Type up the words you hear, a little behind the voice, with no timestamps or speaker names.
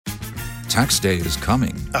Tax day is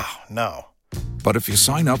coming. Oh, no. But if you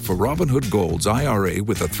sign up for Robinhood Gold's IRA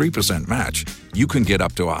with a 3% match, you can get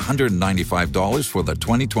up to $195 for the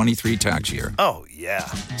 2023 tax year. Oh, yeah.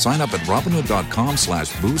 Sign up at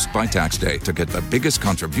Robinhood.com/boost by tax day to get the biggest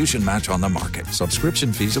contribution match on the market.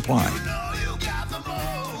 Subscription fees apply.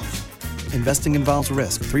 Investing involves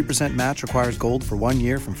risk. 3% match requires gold for 1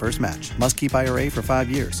 year from first match. Must keep IRA for 5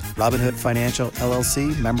 years. Robinhood Financial,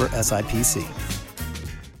 LLC, member SIPC.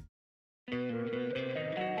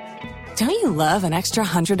 Don't you love an extra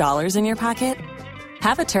 $100 in your pocket?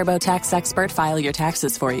 Have a TurboTax expert file your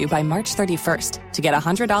taxes for you by March 31st to get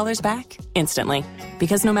 $100 back instantly.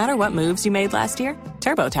 Because no matter what moves you made last year,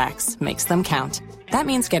 TurboTax makes them count. That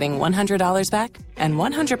means getting $100 back and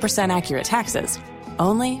 100% accurate taxes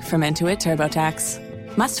only from Intuit TurboTax.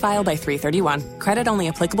 Must file by 3/31. Credit only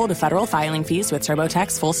applicable to federal filing fees with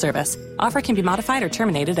TurboTax full service. Offer can be modified or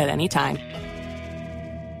terminated at any time.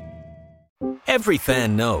 Every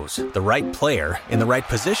fan knows the right player in the right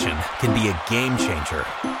position can be a game changer.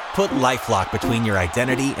 Put LifeLock between your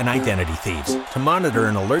identity and identity thieves to monitor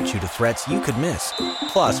and alert you to threats you could miss.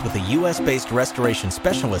 Plus, with a U.S.-based restoration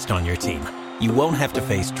specialist on your team, you won't have to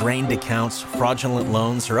face drained accounts, fraudulent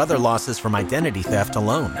loans, or other losses from identity theft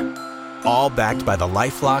alone. All backed by the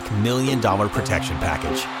LifeLock $1 Million Protection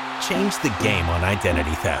Package. Change the game on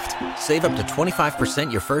identity theft. Save up to 25%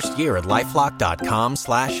 your first year at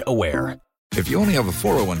LifeLock.com/aware. If you only have a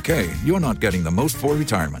 401k, you're not getting the most for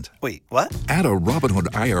retirement. Wait, what? Add a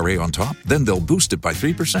Robinhood IRA on top, then they'll boost it by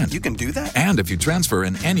 3%. You can do that? And if you transfer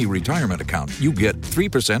in any retirement account, you get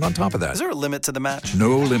 3% on top of that. Is there a limit to the match?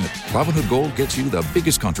 No limit. Robinhood Gold gets you the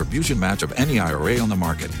biggest contribution match of any IRA on the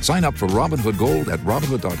market. Sign up for Robinhood Gold at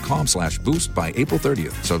Robinhood.com/boost by April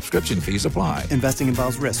 30th. Subscription fees apply. Investing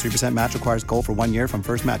involves risk. 3% match requires gold for 1 year from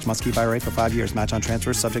first match. Must keep IRA for 5 years. Match on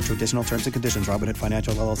transfers subject to additional terms and conditions. Robinhood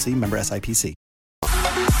Financial, LLC, member SIPC.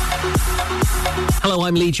 Hello,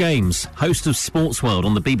 I'm Lee James, host of Sports World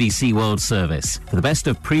on the BBC World Service. For the best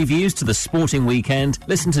of previews to the sporting weekend,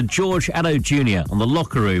 listen to George Addo Jr. on The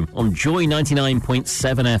Locker Room on Joy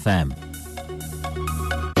 99.7 FM.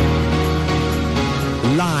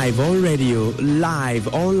 Live on radio,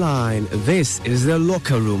 live online. This is The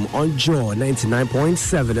Locker Room on Joy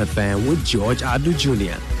 99.7 FM with George Addo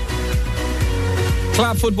Jr.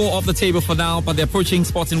 Club football off the table for now, but the approaching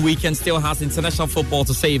sporting weekend still has international football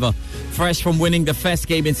to savour. Fresh from winning the first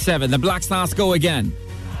game in 7, the Black Stars go again.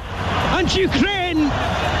 And Ukraine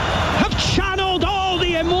have channeled all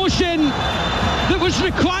the emotion that was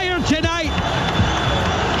required tonight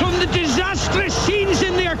from the disastrous scenes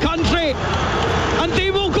in their country. And they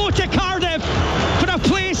will go to Cardiff for a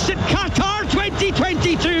place at Qatar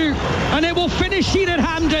 2022. And it will finish here at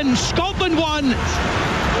Hampden. Scotland 1.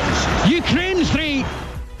 Ukraine 3.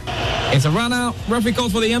 It's a run-out. Referee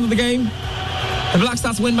calls for the end of the game. The Black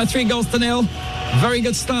Stars win by 3-0. Very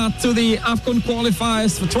good start to the AFCON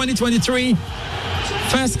qualifiers for 2023.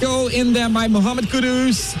 First goal in there by Mohamed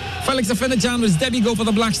Kudus. Felix Afena-Jan was debut goal for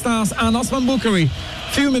the Black Stars. And Osman Bukhari,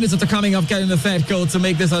 few minutes after coming off, getting the third goal to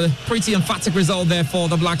make this a pretty emphatic result there for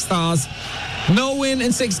the Black Stars. No win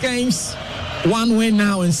in 6 games. 1 win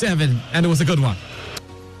now in 7. And it was a good one.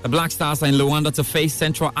 The Black Stars are in Luanda to face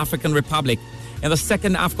Central African Republic in the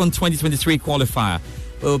second AFCON 2023 qualifier.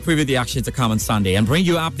 We'll preview the action to come on Sunday and bring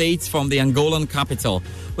you updates from the Angolan capital.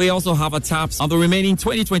 We also have a taps on the remaining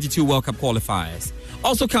 2022 World Cup qualifiers.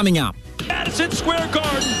 Also coming up, Madison Square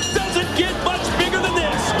Garden doesn't get much bigger than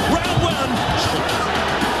this. Round 1.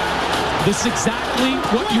 This is exactly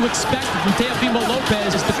what you expect from Teofimo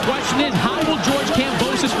Lopez. The question is, how will George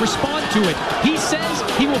Kambosos respond to it? He says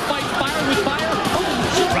he will fight fire with fire.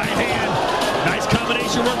 Right hand. Nice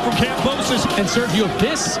combination work from Kambosos. And Sergio,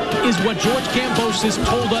 this is what George Kambosos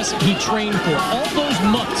told us he trained for. All those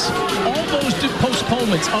months, all those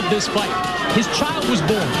postponements of this fight. His child was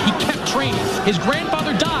born. He kept training. His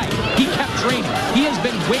grandfather died. He kept training. He has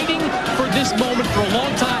been waiting for this moment for a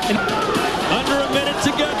long time. And under a minute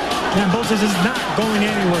to go. Kambosos is not going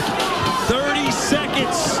anywhere. 30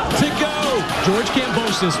 seconds to go. George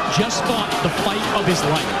Kambosos just fought the fight of his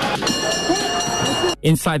life.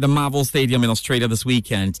 Inside the Marvel Stadium in Australia this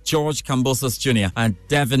weekend, George Kambosos Jr. and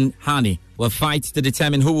Devin Haney will fight to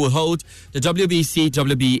determine who will hold the WBC,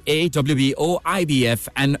 WBA, WBO, IBF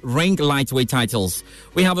and ring lightweight titles.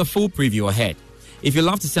 We have a full preview ahead. If you'd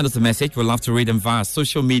love to send us a message, we'd love to read them via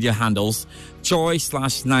social media handles.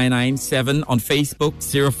 Joy/997 on Facebook,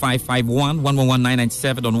 0551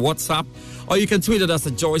 111997 on WhatsApp, or you can tweet at us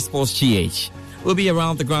at Joy Sports GH. We'll be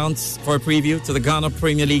around the grounds for a preview to the Ghana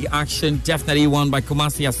Premier League action, definitely won by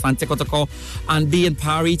Kumasi Asante Kotoko, and be in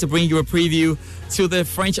Paris to bring you a preview to the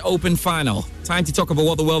French Open final. Time to talk about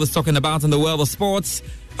what the world is talking about in the world of sports.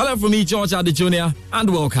 Hello from me, George Addo Jr., and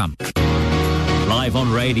welcome. Live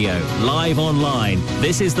on radio, live online,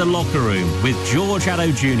 this is The Locker Room with George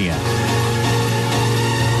Addo Jr.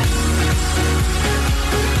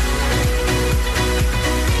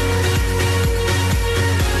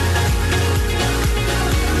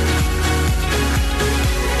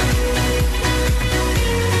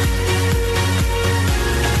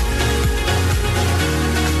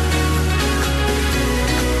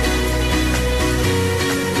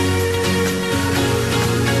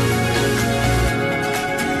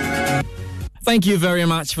 Thank you very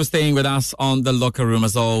much for staying with us on The Locker Room.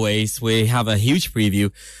 As always, we have a huge preview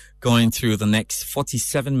going through the next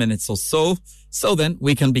 47 minutes or so. So then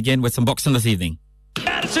we can begin with some boxing this evening.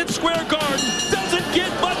 Madison Square Garden doesn't get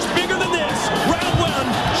much bigger than this. Round one.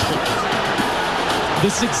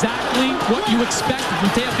 This is exactly what you expect from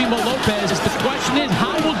Teofimo Lopez. The question is,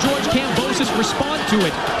 how will George Kambosos respond to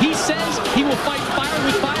it? He says he will fight fire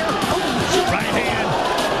with fire. Right hand.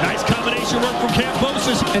 Nice combination work from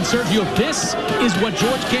Kambosos. And Sergio, this is what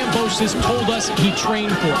George Kambosos told us he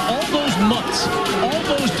trained for. All those months, all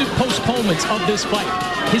those postponements of this fight.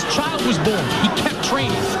 His child was born. He kept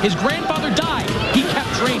training. His grandfather died. He kept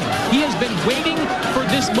training. He has been waiting for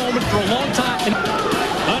this moment for a long time.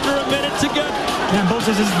 Under a minute to go.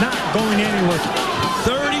 Kambosos is not going anywhere.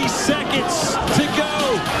 30 seconds to go.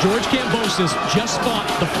 George Kambosos just fought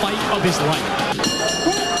the fight of his life.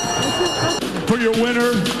 For your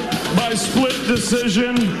winner by split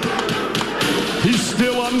decision, he's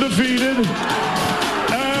still undefeated,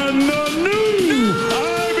 and the new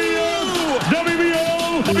IBF,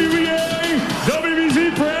 WBO, WBA,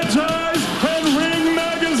 WBC franchise, and Ring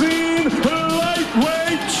Magazine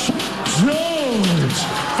lightweight, George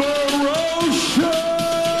Ferocious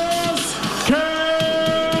Kambosos.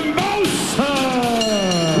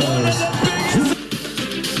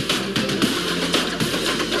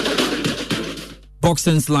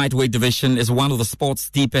 Boxing's lightweight division is one of the sport's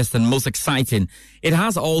deepest and most exciting. It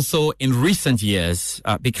has also, in recent years,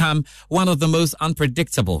 become one of the most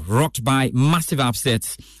unpredictable, rocked by massive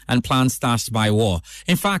upsets and plans stashed by war.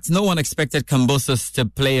 In fact, no one expected Kambosos to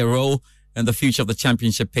play a role in the future of the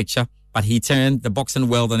championship picture, but he turned the boxing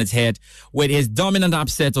world on its head with his dominant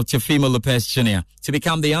upset of Teofimo Lopez Jr. to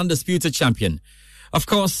become the undisputed champion. Of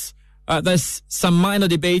course, there's some minor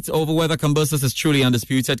debate over whether Kambosos is truly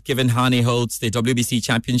undisputed, given Hani holds the WBC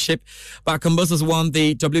championship. But Kambosos won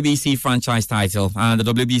the WBC franchise title, and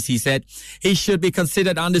the WBC said he should be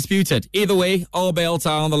considered undisputed. Either way, all belts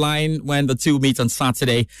are on the line when the two meet on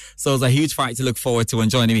Saturday. So it's a huge fight to look forward to.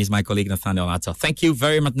 And joining me is my colleague Nathaniel Ato. Thank you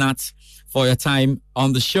very much, Nat, for your time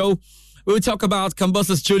on the show. We'll talk about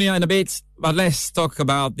Kambosos Jr. in a bit, but let's talk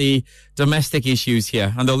about the domestic issues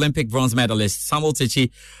here. And the Olympic bronze medalist, Samuel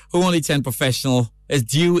Techi, who only turned professional, is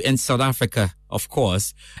due in South Africa, of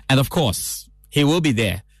course. And of course, he will be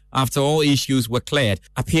there after all issues were cleared.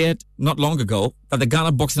 Appeared not long ago that the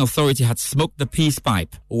Ghana Boxing Authority had smoked the peace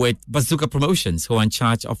pipe with Bazooka Promotions, who are in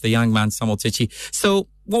charge of the young man, Samuel Techi. So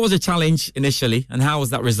what was the challenge initially, and how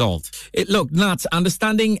was that resolved? Look, Nat,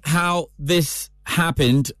 understanding how this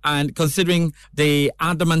happened and considering the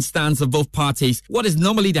adamant stance of both parties, what is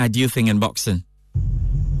normally the ideal thing in boxing?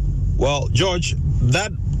 Well, George,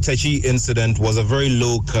 that Techi incident was a very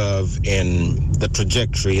low curve in the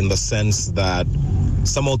trajectory, in the sense that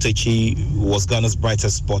Samuel Techi was Ghana's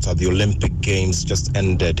brightest spot at the Olympic Games just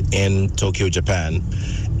ended in Tokyo, Japan,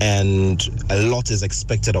 and a lot is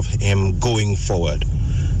expected of him going forward.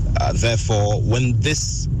 Therefore, when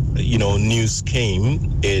this, news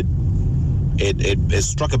came, it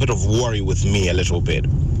struck a bit of worry with me a little bit.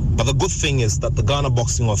 But the good thing is that the Ghana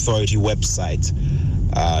Boxing Authority website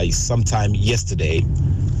sometime yesterday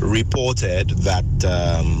reported that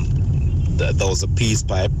there was a peace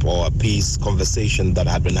pipe or a peace conversation that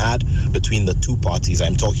had been had between the two parties.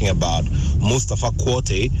 I'm talking about Mustafa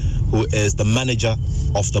Quartey, who is the manager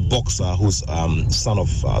of the boxer, who's son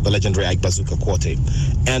of the legendary Ike Bazooka Quartey,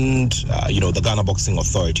 and the Ghana Boxing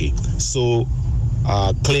Authority. So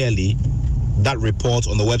clearly, that report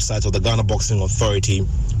on the website of the Ghana Boxing Authority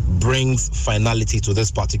brings finality to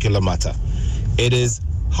this particular matter. It is,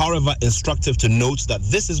 however, instructive to note that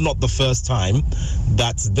this is not the first time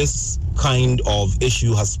that this kind of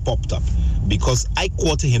issue has popped up, because Ike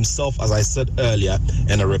Quartey himself, as I said earlier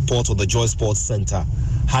in a report of the Joy Sports Center,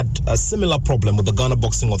 had a similar problem with the Ghana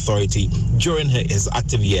Boxing Authority during his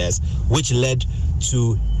active years, which led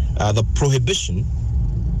to the prohibition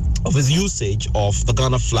of his usage of the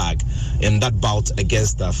Ghana flag in that bout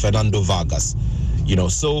against Fernando Vargas.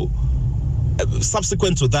 So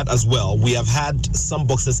subsequent to that as well, we have had some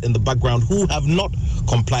boxers in the background who have not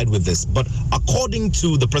complied with this. But according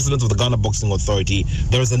to the president of the Ghana Boxing Authority,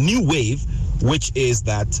 there is a new wave, which is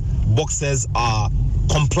that boxers are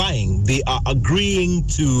complying. They are agreeing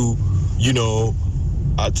to,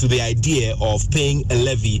 to the idea of paying a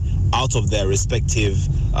levy out of their respective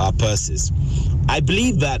purses. I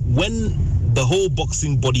believe that when the whole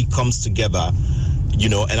boxing body comes together,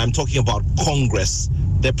 and I'm talking about Congress,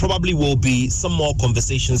 there probably will be some more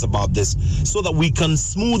conversations about this so that we can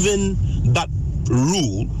smoothen that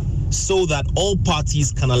rule so that all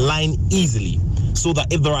parties can align easily, so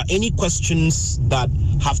that if there are any questions that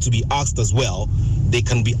have to be asked as well, they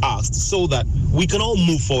can be asked so that we can all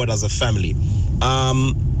move forward as a family.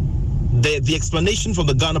 The explanation from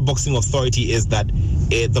the Ghana Boxing Authority is that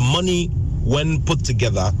the money, when put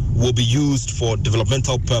together, will be used for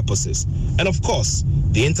developmental purposes. And of course,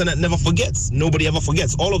 the internet never forgets. Nobody ever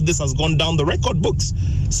forgets. All of this has gone down the record books.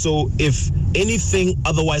 So if anything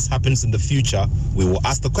otherwise happens in the future, we will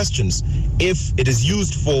ask the questions. If it is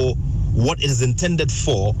used for what it is intended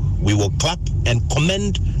for, we will clap and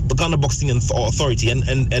commend the Ghana Boxing Authority and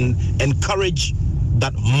encourage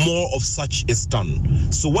that more of such is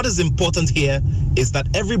done. So what is important here is that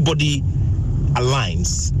everybody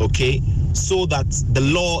aligns, okay, so that the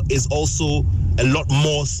law is also a lot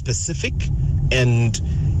more specific and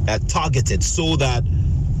targeted, so that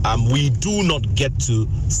we do not get to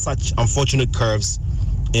such unfortunate curves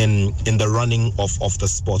in the running of the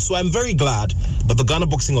sport. So I'm very glad that the Ghana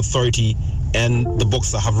Boxing Authority and the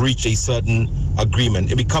boxer have reached a certain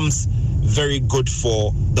agreement. It becomes very good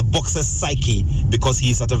for the boxer's psyche because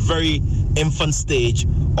he's at a very infant stage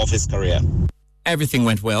of his career. Everything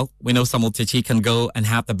went well. We know Samuel Techi can go and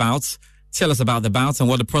have the bouts. Tell us about the bouts and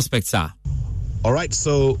what the prospects are. All right,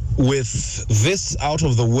 so with this out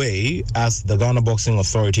of the way, as the Ghana Boxing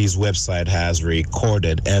Authority's website has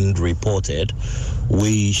recorded and reported,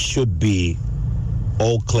 we should be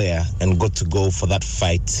all clear and good to go for that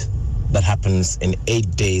fight that happens in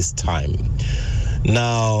 8 days' time.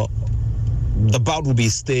 Now, the bout will be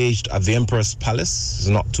staged at the Emperor's Palace. It's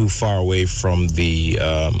not too far away from the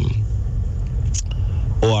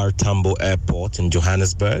OR Tambo Airport in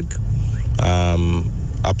Johannesburg.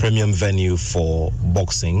 A premium venue for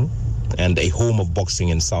boxing and a home of boxing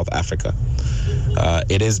in South Africa.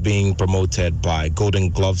 It is being promoted by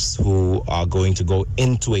Golden Gloves, who are going to go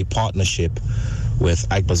into a partnership with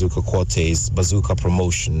Ike Bazooka Quarte's Bazooka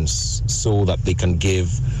Promotions so that they can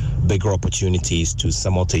give bigger opportunities to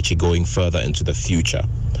Samuel Techi going further into the future.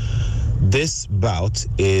 This bout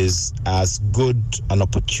is as good an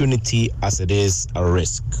opportunity as it is a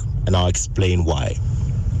risk, and I'll explain why.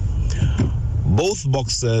 Both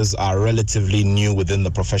boxers are relatively new within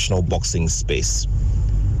the professional boxing space.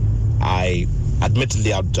 I'd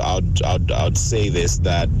say this,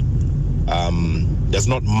 that there's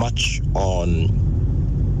not much on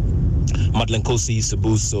Madeleine Kosi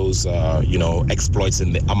Sibuso's, exploits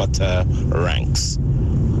in the amateur ranks.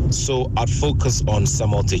 So I'd focus on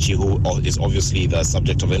Samuel Techi, who is obviously the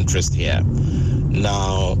subject of interest here.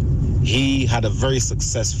 Now, he had a very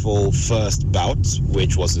successful first bout,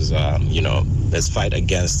 which was his, his fight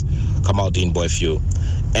against Kamaldeen Boyfew.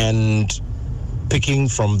 And picking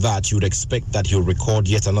from that, you would expect that he'll record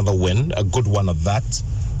yet another win, a good one of that,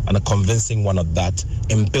 and a convincing one of that,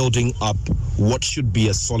 in building up what should be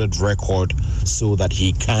a solid record so that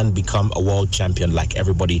he can become a world champion like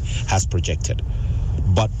everybody has projected.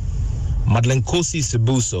 But Madeleine Kosi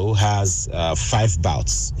Sibuso has 5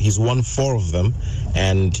 bouts. He's won 4 of them,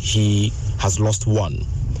 and he has lost 1.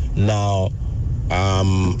 Now,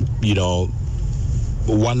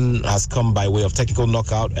 one has come by way of technical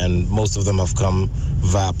knockout, and most of them have come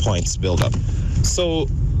via points build-up. So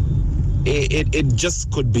it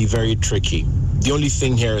just could be very tricky. The only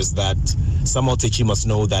thing here is that Samuel Techi must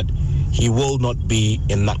know that he will not be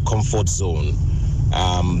in that comfort zone,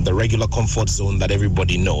 the regular comfort zone that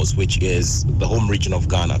everybody knows, which is the home region of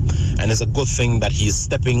Ghana. And it's a good thing that he's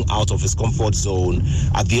stepping out of his comfort zone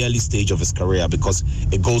at the early stage of his career, because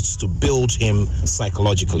it goes to build him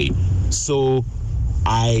psychologically. So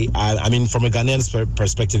I mean, from a Ghanaian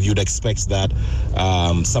perspective, you'd expect that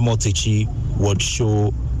Samuel Techi would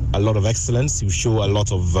show a lot of excellence. He would show a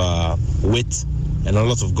lot of wit and a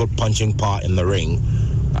lot of good punching power in the ring.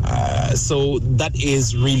 So that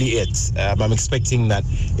is really it. I'm expecting that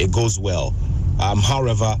it goes well.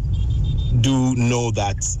 However, do know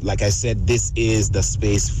that, like I said, this is the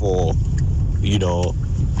space for,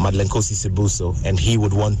 Madeleine Kosi Sibuso, and he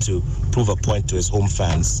would want to prove a point to his home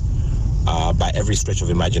fans by every stretch of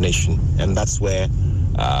imagination. And that's where,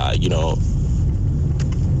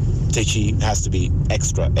 Teichi has to be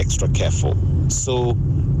extra careful. So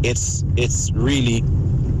it's really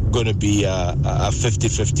going to be a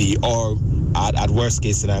 50-50 or at worst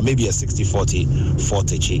case scenario, maybe a 60-40 for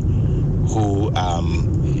Teichi, who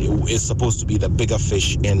is supposed to be the bigger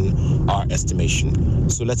fish in our estimation.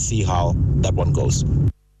 So let's see how that one goes.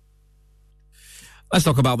 Let's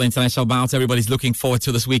talk about the international bout. Everybody's looking forward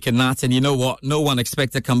to this weekend, Nat. And you know what? No one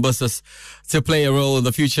expected Kambosos to play a role in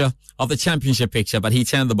the future of the championship picture, but he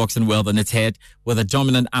turned the boxing world on its head with a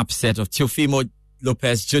dominant upset of Teofimo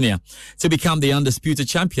Lopez Jr. to become the undisputed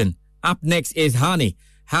champion. Up next is Hani.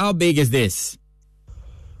 How big is this?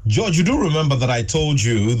 George, you do remember that I told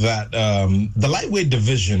you that the lightweight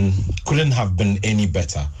division couldn't have been any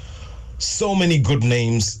better. So many good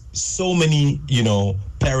names, so many,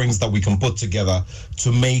 pairings that we can put together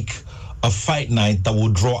to make a fight night that will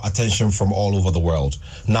draw attention from all over the world.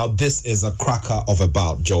 Now, this is a cracker of a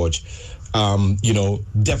bout, George.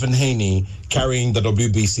 Devin Haney carrying the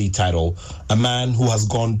WBC title, a man who has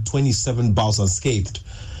gone 27 bouts unscathed,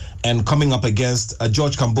 and coming up against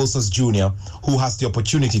George Kambosos Jr., who has the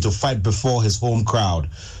opportunity to fight before his home crowd.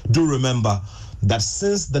 Do remember that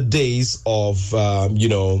since the days of,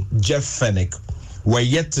 Jeff Fennick, we're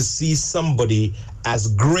yet to see somebody as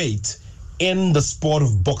great in the sport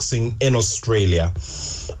of boxing in Australia.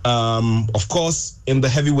 Of course, in the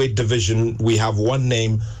heavyweight division, we have one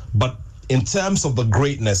name, but in terms of the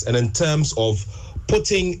greatness and in terms of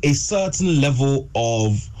putting a certain level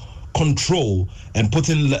of control and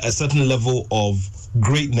putting a certain level of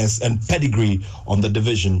greatness and pedigree on the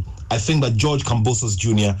division, I think that George Kambosos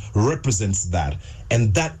Jr. represents that.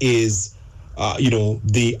 And that is,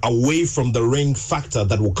 the away from the ring factor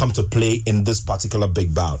that will come to play in this particular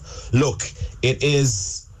big bout. Look, it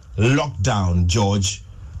is lockdown, George.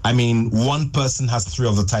 I mean, one person has 3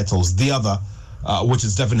 of the titles. The other, which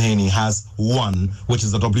is Devin Haney, has 1, which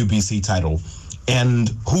is the WBC title. And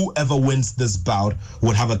whoever wins this bout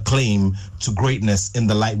would have a claim to greatness in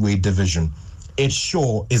the lightweight division. It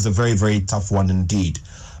sure is a very, very tough one indeed.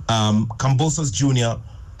 Kambosos Jr.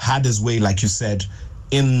 had his way, like you said,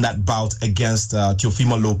 in that bout against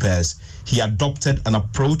Teofimo Lopez. He adopted an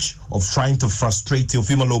approach of trying to frustrate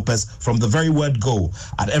Teofimo Lopez from the very word go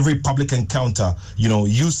at every public encounter,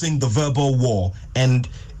 using the verbal war. And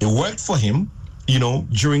it worked for him,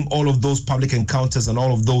 during all of those public encounters and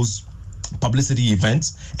all of those publicity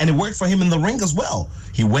events. And it worked for him in the ring as well.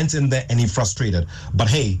 He went in there and he frustrated. But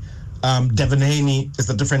hey, Devin Haney is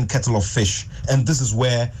a different kettle of fish, and this is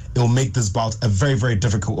where it will make this bout a very, very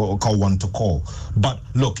difficult one to call. But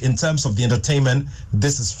look, in terms of the entertainment,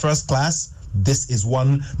 this is first class. This is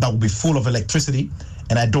one that will be full of electricity,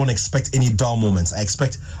 and I don't expect any dull moments. I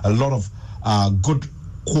expect a lot of good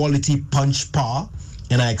quality punch power,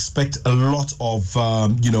 and I expect a lot of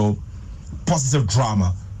positive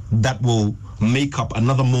drama that will make up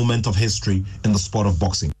another moment of history in the sport of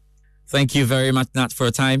boxing. Thank you very much, Nat, for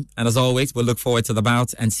your time. And as always, we'll look forward to the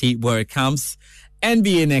bout and see where it comes.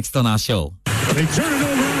 NBA next on our show. They turn it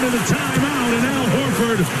over out of the timeout, and Al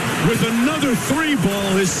Horford with another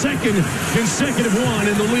 3-ball, his second consecutive one,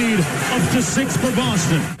 in the lead up to 6 for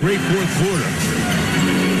Boston. Great fourth quarter.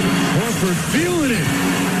 Horford feeling it.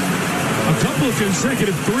 A couple of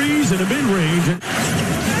consecutive threes and a mid-range.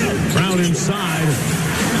 Brown inside.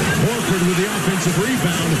 Horford with the offensive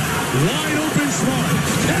rebound. Wide open Smart.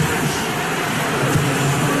 Cash!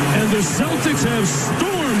 And the Celtics have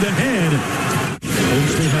stormed ahead. Golden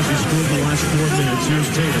State hasn't scored in the last 4 minutes. Here's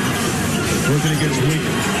Tatum. Working against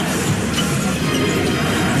Wiggins.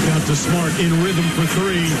 Back out to Smart in rhythm for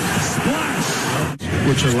 3. Splash!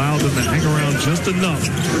 Which allowed them to hang around just enough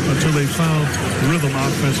until they found rhythm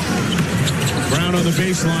offensively. Brown on the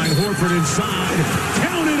baseline. Horford inside.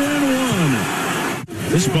 Counted and one.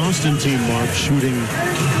 This Boston team, Mark, shooting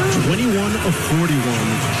 21 of 41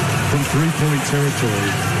 from three-point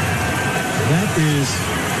territory. That is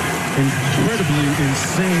incredibly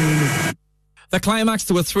insane. The climax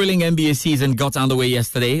to a thrilling NBA season got underway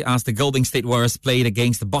yesterday as the Golden State Warriors played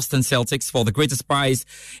against the Boston Celtics for the greatest prize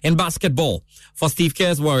in basketball. For Steve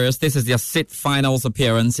Kerr's Warriors, this is their 6th finals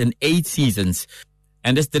appearance in 8 seasons.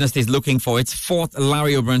 And this dynasty is looking for its 4th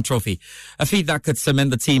Larry O'Brien trophy, a feat that could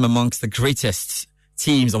cement the team amongst the greatest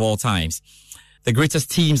teams of all times. The greatest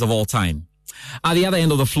teams of all time. At the other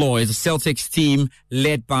end of the floor is a Celtics team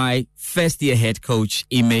led by first-year head coach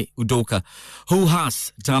Ime Udoka, who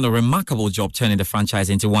has done a remarkable job turning the franchise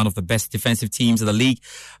into one of the best defensive teams in the league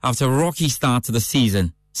after a rocky start to the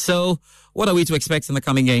season. So, What are we to expect in the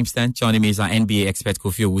coming games then? Joining me is our NBA expert,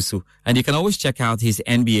 Kofi Owusu. And you can always check out his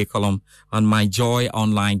NBA column on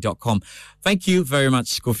myjoyonline.com. Thank you very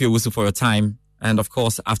much, Kofi Owusu, for your time. And of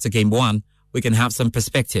course, after game 1, we can have some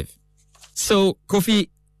perspective. So, Kofi,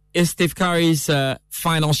 is Steph Curry's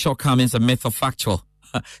final shortcomings a myth or factual?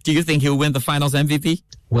 Do you think he'll win the finals MVP?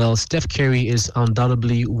 Well, Steph Curry is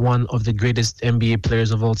undoubtedly one of the greatest NBA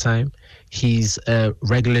players of all time. He's a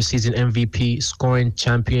regular season MVP, scoring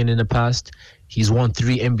champion in the past. He's won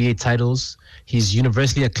 3 NBA titles. He's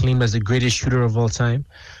universally acclaimed as the greatest shooter of all time.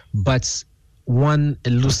 But one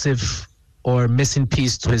elusive or missing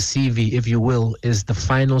piece to his CV, if you will, is the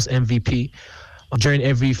finals MVP. During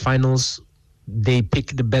every finals, they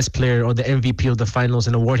pick the best player or the MVP of the finals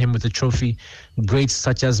and award him with a trophy. Greats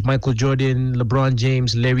such as Michael Jordan, LeBron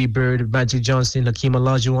James, Larry Bird, Magic Johnson, Hakeem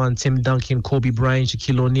Olajuwon, Tim Duncan, Kobe Bryant,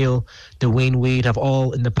 Shaquille O'Neal, Dwayne Wade have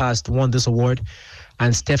all in the past won this award.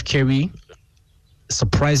 And Steph Curry,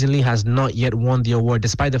 surprisingly, has not yet won the award,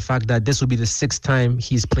 despite the fact that this will be the 6th time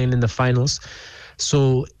he's playing in the finals.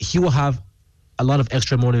 So he will have a lot of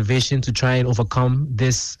extra motivation to try and overcome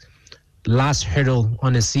this last hurdle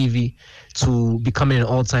on his CV to becoming an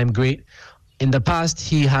all-time great. In the past,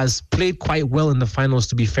 he has played quite well in the finals,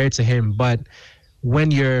 to be fair to him, but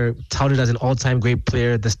when you're touted as an all-time great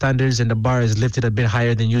player, the standards and the bar is lifted a bit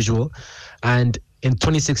higher than usual. And in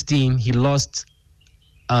 2016, he lost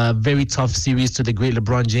a very tough series to the great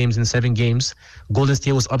LeBron James in 7 games. Golden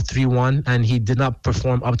State was up 3-1, and he did not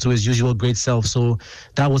perform up to his usual great self. So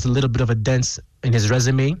that was a little bit of a dent in his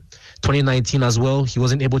resume. 2019 as well, he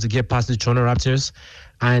wasn't able to get past the Toronto Raptors.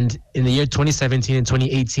 And in the year 2017 and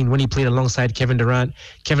 2018, when he played alongside Kevin Durant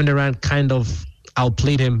kind of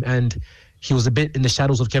outplayed him, and he was a bit in the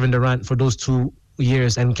shadows of Kevin Durant for those 2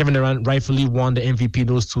 years. And Kevin Durant rightfully won the MVP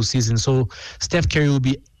those 2 seasons. So Steph Curry will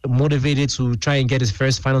be motivated to try and get his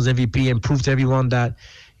first finals MVP and prove to everyone that,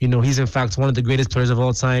 you know, he's in fact one of the greatest players of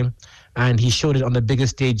all time. And he showed it on the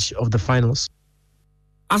biggest stage of the finals.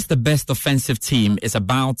 As the best offensive team is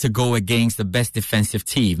about to go against the best defensive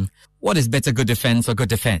team, what is better, good defense or good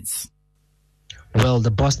defense? Well,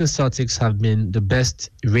 the Boston Celtics have been the best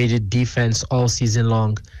rated defense all season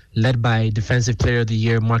long, led by Defensive Player of the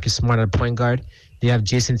Year Marcus Smart at point guard. They have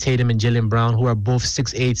Jason Tatum and Jaylen Brown, who are both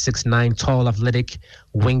 6'8", 6'9", tall, athletic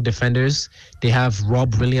wing defenders. They have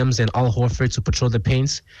Rob Williams and Al Horford to patrol the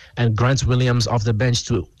paints, and Grant Williams off the bench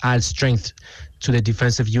to add strength to the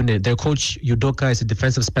defensive unit. Their coach, Udoka, is a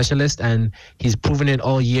defensive specialist, and he's proven it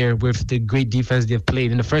all year with the great defense they've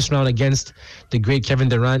played. In the first round against the great Kevin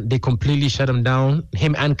Durant, they completely shut him down,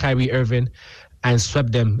 him and Kyrie Irving, and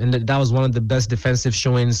swept them. And that was one of the best defensive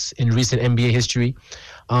showings in recent NBA history.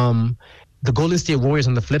 The Golden State Warriors,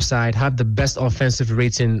 on the flip side, have the best offensive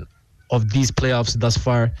rating of these playoffs thus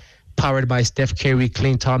far, powered by Steph Curry,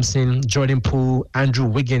 Klay Thompson, Jordan Poole, Andrew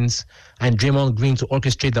Wiggins, and Draymond Green to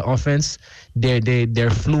orchestrate the offense. They're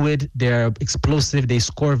fluid, they're explosive, they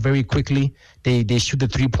score very quickly, they shoot the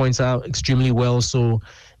 3 points out extremely well, so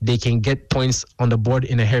they can get points on the board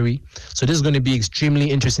in a hurry. So this is going to be extremely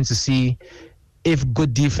interesting to see if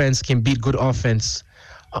good defense can beat good offense.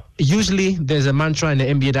 Usually there's a mantra in the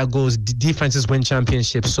NBA that goes, defenses win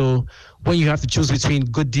championships. So when you have to choose between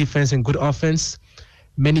good defense and good offense,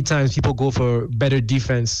 many times people go for better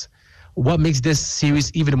defense. What makes this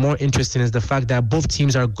series even more interesting is the fact that both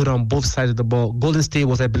teams are good on both sides of the ball. Golden State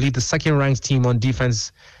was, I believe, the second-ranked team on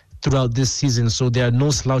defense throughout this season, so there are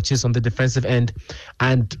no slouches on the defensive end.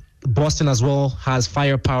 And Boston as well has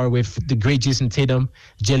firepower with the great Jason Tatum,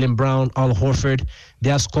 Jaylen Brown, Al Horford.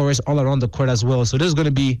 They have scorers all around the court as well. So this is going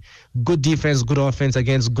to be good defense, good offense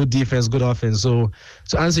against good defense, good offense. So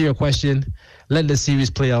to answer your question, let the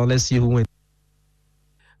series play out. Let's see who wins.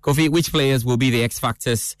 Kofi, which players will be the X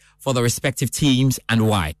factors for the respective teams and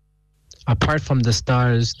why? Apart from the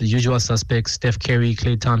stars, the usual suspects, Steph Curry,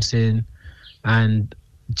 Klay Thompson, and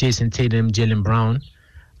Jason Tatum, Jaylen Brown,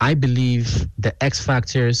 I believe the X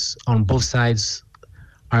factors on both sides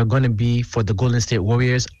are going to be, for the Golden State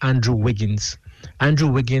Warriors, Andrew Wiggins. Andrew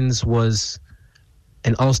Wiggins was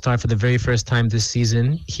an all-star for the very first time this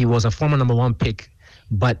season. He was a former number 1 pick,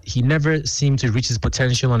 but he never seemed to reach his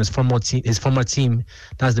potential on his former team,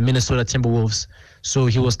 that's the Minnesota Timberwolves. So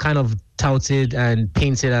he was kind of touted and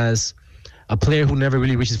painted as a player who never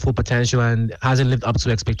really reached his full potential and hasn't lived up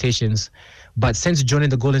to expectations. But since joining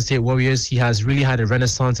the Golden State Warriors, he has really had a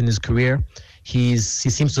renaissance in his career. He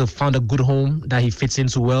seems to have found a good home that he fits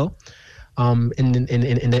into well. In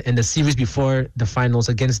the series before the finals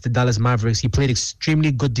against the Dallas Mavericks, he played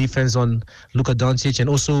extremely good defense on Luka Doncic and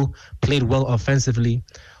also played well offensively.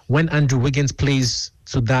 When Andrew Wiggins plays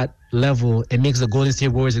to that level, it makes the Golden State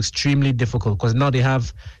Warriors extremely difficult because now they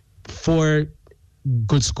have 4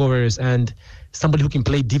 good scorers and somebody who can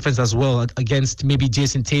play defense as well against maybe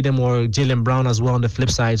Jason Tatum or Jaylen Brown as well on the flip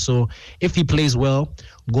side. So if he plays well,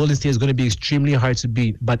 Golden State is going to be extremely hard to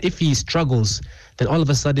beat. But if he struggles, then all of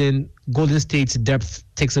a sudden Golden State's depth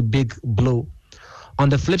takes a big blow. On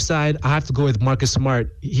the flip side, I have to go with Marcus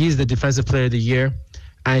Smart. He's the Defensive Player of the Year,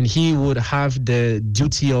 and he would have the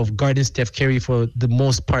duty of guarding Steph Curry for the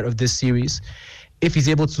most part of this series. If he's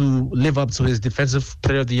able to live up to his Defensive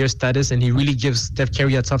Player of the Year status and he really gives Steph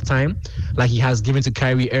Curry a tough time, like he has given to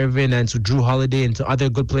Kyrie Irving and to Drew Holiday and to other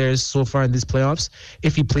good players so far in these playoffs,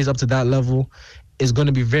 if he plays up to that level, it's going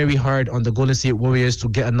to be very hard on the Golden State Warriors to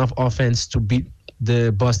get enough offense to beat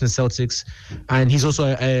the Boston Celtics. And he's also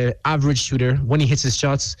an average shooter. When he hits his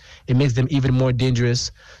shots, it makes them even more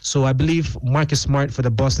dangerous. So I believe Marcus Smart for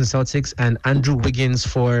the Boston Celtics and Andrew Wiggins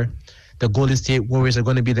for the Golden State Warriors are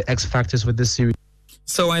going to be the X factors for this series.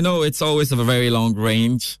 So I know it's always of a very long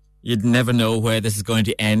range. You'd never know where this is going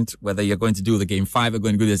to end, whether you're going to do the game 5 or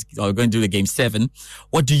going to do the game 7.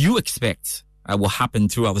 What do you expect will happen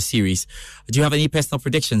throughout the series? Do you have any personal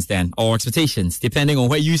predictions then, or expectations, depending on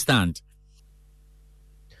where you stand?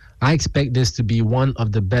 I expect this to be one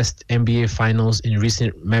of the best NBA finals in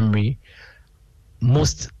recent memory.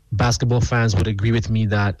 Most basketball fans would agree with me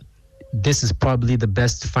that this is probably the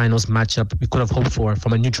best finals matchup we could have hoped for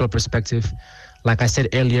from a neutral perspective. Like I said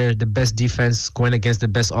earlier, the best defense going against the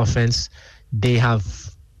best offense. They have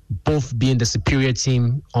both been the superior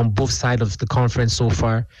team on both sides of the conference so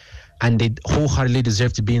far, and they wholeheartedly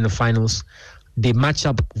deserve to be in the finals. They match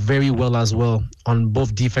up very well as well on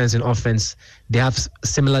both defense and offense. They have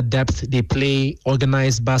similar depth. They play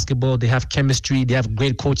organized basketball. They have chemistry. They have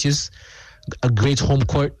great coaches, a great home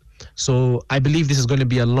court. So I believe this is going to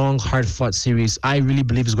be a long, hard-fought series. I really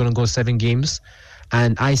believe it's going to go 7 games.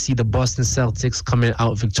 And I see the Boston Celtics coming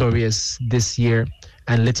out victorious this year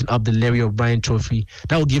and lifting up the Larry O'Brien Trophy.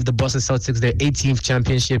 That will give the Boston Celtics their 18th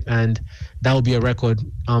championship, and that will be a record,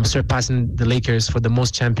 surpassing the Lakers for the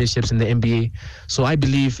most championships in the NBA. So I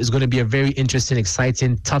believe it's going to be a very interesting,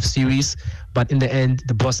 exciting, tough series. But in the end,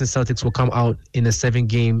 the Boston Celtics will come out in a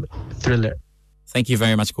 7-game thriller. Thank you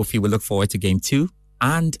very much, Kofi. We look forward to game 2,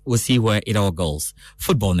 and we'll see where it all goes.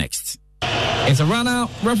 Football next. It's a run-out.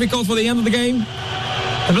 Referee calls for the end of the game.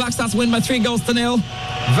 The Black Stars win by 3-0.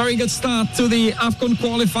 Very good start to the AFCON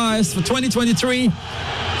qualifiers for 2023.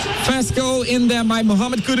 First goal in there by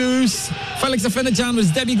Mohamed Kudus. Felix Afena-Gyan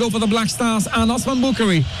was debut goal for the Black Stars, and Osman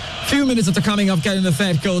Bukhari, few minutes after coming up, getting the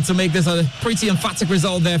third goal to make this a pretty emphatic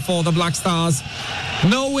result there for the Black Stars.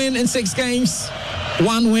 No win in 6 games,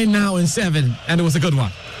 1 win now in 7, and it was a good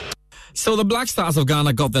one. So the Black Stars of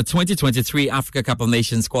Ghana got the 2023 Africa Cup of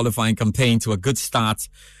Nations qualifying campaign to a good start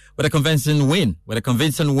with a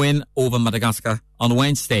convincing win over Madagascar on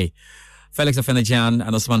Wednesday. Felix Afena-Gyan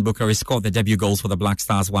and Osman Bukhari scored their debut goals for the Black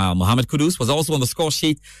Stars, while Mohamed Kudus was also on the score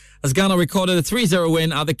sheet as Ghana recorded a 3-0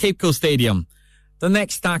 win at the Cape Coast Stadium. The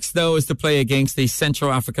next task, though, is to play against the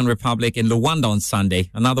Central African Republic in Luanda on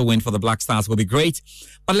Sunday. Another win for the Black Stars will be great,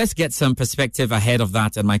 but let's get some perspective ahead of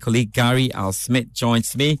that, and my colleague Gary Al-Smith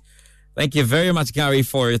joins me. Thank you very much, Gary,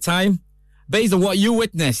 for your time. Based on what you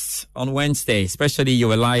witnessed on Wednesday, especially you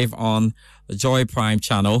were live on the Joy Prime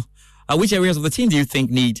channel, which areas of the team do you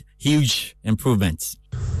think need huge improvements?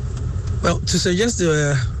 Well, to suggest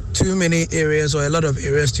there are too many areas or a lot of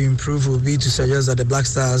areas to improve would be to suggest that the Black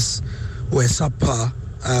Stars were subpar,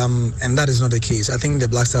 and that is not the case. I think the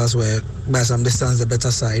Black Stars were, by some distance, the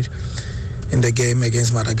better side in the game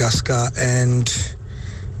against Madagascar, and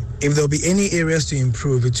if there'll be any areas to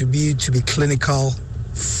improve, it would be to be clinical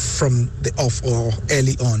from the off or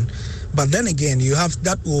early on. But then again, you have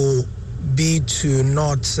that will be to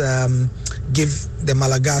not give the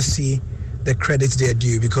Malagasy the credit they're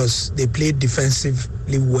due, because they played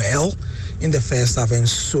defensively well in the first half, and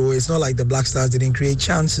so it's not like the Black Stars didn't create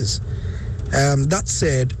chances. That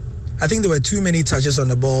said, I think there were too many touches on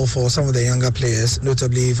the ball for some of the younger players,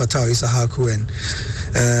 notably Fatau Isahaku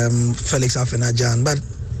and Felix Afena-Gyan. But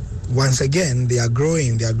once again, they are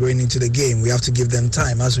growing into the game. We have to give them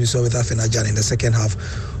time, as we saw with Afena-Gyan in the second half,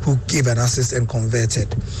 who gave an assist and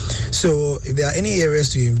converted. So if there are any areas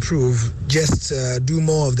to improve, just do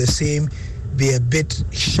more of the same, be a bit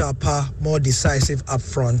sharper, more decisive up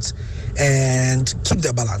front, and keep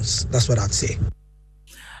the balance. That's what I'd say.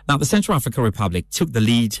 Now, the Central African Republic took the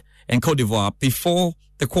lead in Cote d'Ivoire before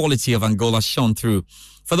the quality of Angola shone through.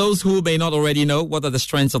 For those who may not already know, what are the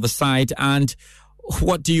strengths of the side, and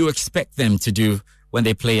what do you expect them to do when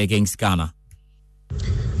they play against Ghana?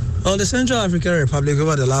 Well, the Central African Republic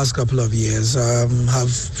over the last couple of years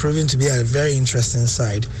have proven to be a very interesting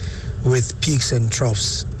side with peaks and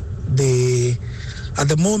troughs. They at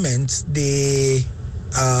the moment, they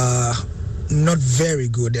are not very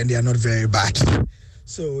good and they are not very bad.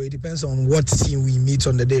 So it depends on what team we meet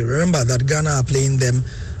on the day. Remember that Ghana are playing them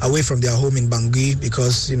away from their home in Bangui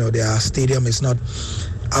because, their stadium is not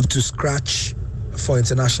up to scratch for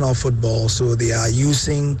international football. So they are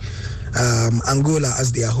using Angola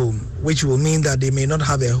as their home, which will mean that they may not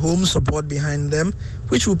have a home support behind them,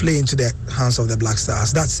 which will play into the hands of the Black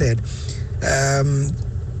Stars. That said,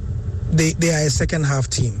 they are a second half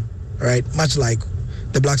team, right? Much like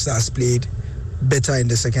the Black Stars played better in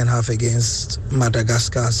the second half against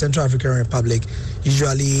Madagascar. Central African Republic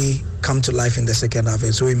usually come to life in the second half,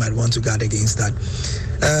 and so we might want to guard against that.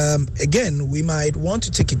 Again, we might want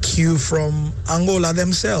to take a cue from Angola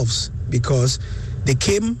themselves because they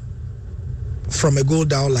came from a goal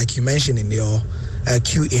down, like you mentioned in your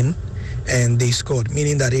cue in, and they scored,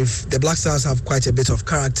 meaning that if the Black Stars have quite a bit of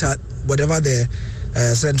character, whatever the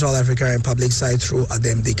Central African Republic side throw at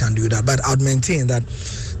them, they can do that. But I'd maintain that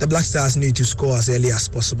the Black Stars need to score as early as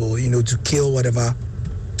possible, to kill whatever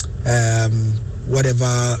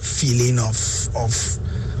feeling of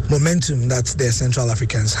momentum that the Central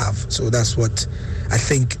Africans have. So that's what I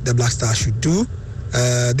think the Black Stars should do.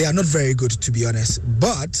 They are not very good, to be honest,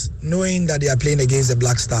 but knowing that they are playing against the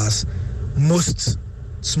Black Stars, most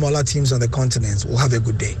smaller teams on the continent will have a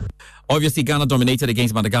good day. Obviously, Ghana dominated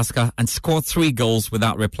against Madagascar and scored 3 goals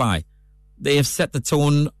without reply. They have set the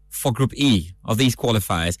tone for Group E of these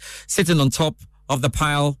qualifiers, sitting on top of the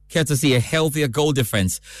pile, courtesy a healthier goal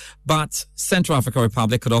difference. But Central African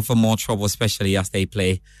Republic could offer more trouble, especially as they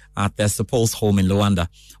play at their supposed home in Luanda.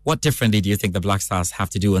 What differently do you think the Black Stars have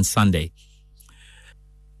to do on Sunday?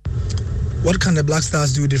 What can the Black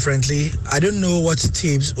Stars do differently? I don't know what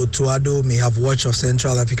tapes Otuado may have watched of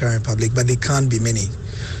Central African Republic, but they can't be many.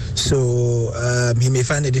 So he may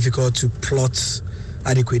find it difficult to plot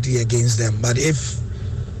adequately against them. But if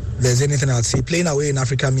there's anything I'd say, playing away in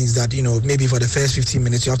Africa means that, maybe for the first 15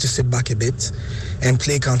 minutes you have to sit back a bit and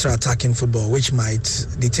play counter-attacking football, which might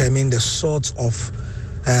determine the sort of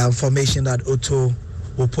formation that Otto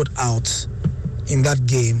will put out in that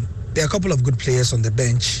game. There are a couple of good players on the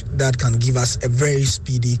bench that can give us a very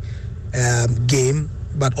speedy game,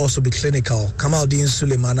 but also be clinical. Kamaldeen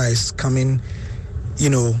Sulemana is coming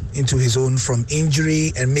into his own from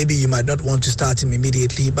injury, and maybe you might not want to start him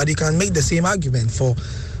immediately, but you can make the same argument for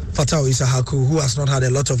Fatau Isahaku, who has not had a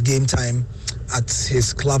lot of game time at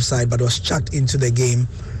his club side, but was chucked into the game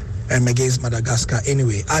against Madagascar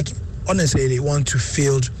anyway. I'd honestly want to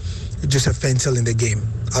field Joseph Fentel in the game.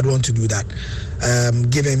 I'd want to do that.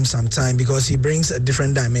 Give him some time because he brings a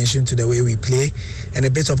different dimension to the way we play and a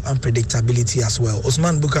bit of unpredictability as well.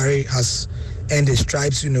 Osman Bukari has earned his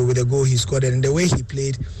stripes, with the goal he scored and the way he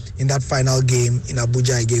played in that final game in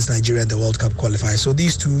Abuja against Nigeria in the World Cup qualifier. So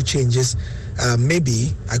these two changes,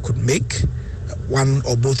 maybe I could make. One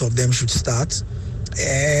or both of them should start.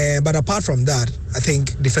 But apart from that, I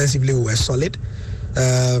think defensively we were solid.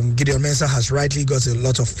 Gideon Mensah has rightly got a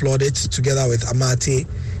lot of plaudits together with Amate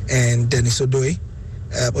and Dennis Odoi.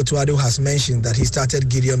 Otuado has mentioned that he started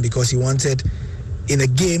Gideon because he wanted, in a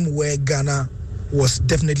game where Ghana was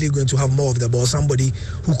definitely going to have more of the ball, somebody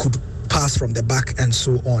who could pass from the back and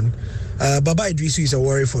so on. Baba Idrisu is a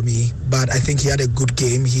worry for me, but I think he had a good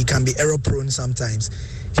game. He can be error prone sometimes.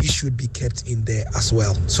 He should be kept in there as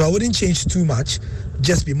well. So I wouldn't change too much,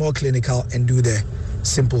 just be more clinical and do the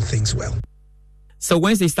simple things well. So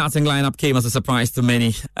Wednesday's starting lineup came as a surprise to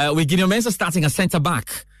many. With Gideon Mensah starting as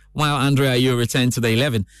centre-back, while Andre Ayew returned to the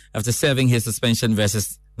 11 after serving his suspension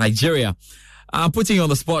versus Nigeria. I'm putting you on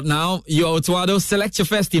the spot now. You, Otuado, select your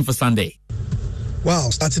first team for Sunday. Wow,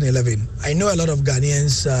 starting 11. I know a lot of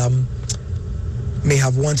Ghanaians may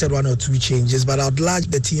have wanted one or two changes, but I'd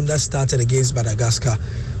like the team that started against Madagascar,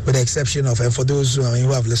 with the exception of, and for those who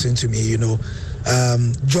have listened to me,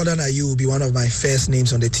 Jordan Ayew will be one of my first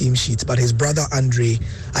names on the team sheet, but his brother Andre,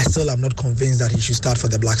 I still am not convinced that he should start for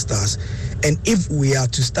the Black Stars. And if we are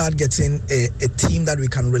to start getting a team that we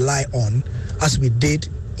can rely on, as we did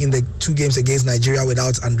in the 2 games against Nigeria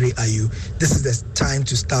without Andre Ayew, this is the time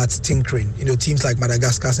to start tinkering. Teams like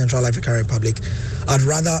Madagascar, Central African Republic, I'd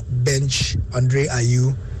rather bench Andre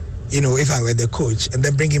Ayew, if I were the coach, and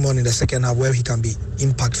then bring him on in the second half where he can be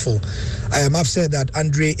impactful. I've said that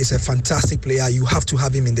Andre is a fantastic player. You have to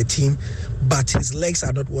have him in the team, but his legs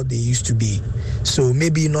are not what they used to be. So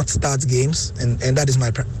maybe not start games, and that is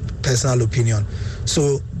my personal opinion.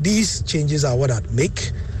 So these changes are what I'd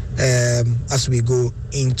make as we go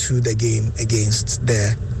into the game against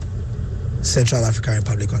the Central African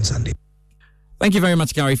Republic on Sunday. Thank you very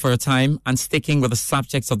much, Gary, for your time. And sticking with the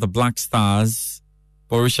subjects of the Black Stars,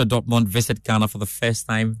 Borussia Dortmund visit Ghana for the first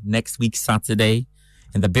time next week, Saturday.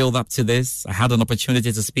 In the build-up to this, I had an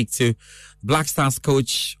opportunity to speak to Black Stars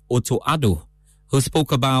coach Otto Addo, who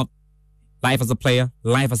spoke about life as a player,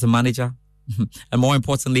 life as a manager, and more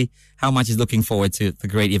importantly, how much he's looking forward to the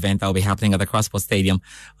great event that will be happening at the Crossport Stadium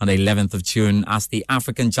on the 11th of June as the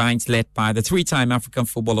African Giants, led by the three-time African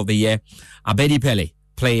Football of the Year, Abedi Pele,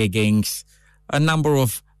 play against a number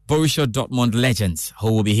of Borussia Dortmund legends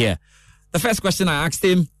who will be here. The first question I asked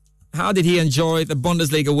him, how did he enjoy the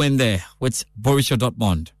Bundesliga win there with Borussia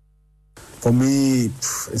Dortmund? For me,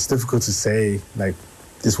 it's difficult to say, like,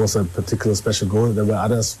 this was a particular special goal. There were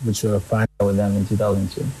others which were fine with them in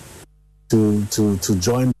 2002. To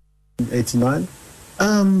join in 89.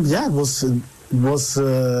 It was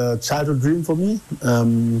a childhood dream for me.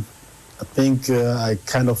 I think I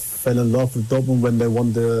kind of fell in love with Dortmund when they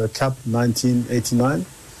won the Cup 1989.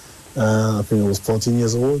 I think I was 14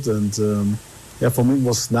 years old, and for me it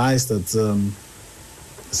was nice that a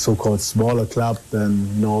so-called smaller club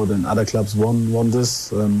than other clubs won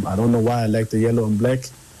this. I don't know why I like the yellow and black.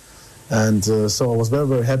 And so I was very,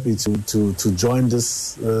 very happy to join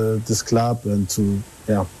this club and to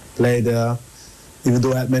play there. Even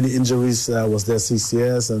though I had many injuries, I was there 6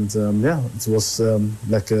 years, and it was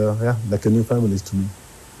like a new family to me.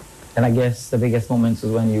 And I guess the biggest moment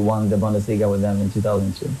was when you won the Bundesliga with them in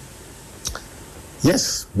 2002.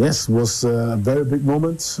 Yes, it was a very big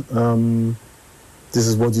moment. This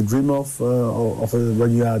is what you dream of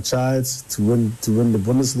when you are a child, to win the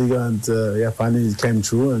Bundesliga, and finally it came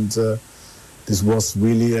true. And this was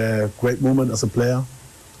really a great moment as a player.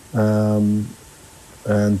 And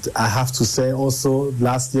I have to say also,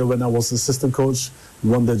 last year when I was assistant coach,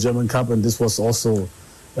 we won the German Cup, and this was also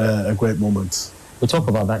a great moment. We'll talk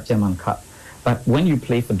about that German Cup, but when you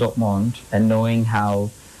play for Dortmund and knowing how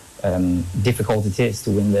difficult it is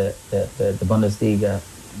to win the Bundesliga,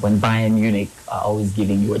 when Bayern Munich are always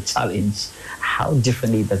giving you a challenge, how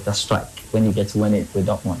differently does that strike when you get to win it with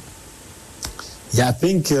Dortmund? Yeah, I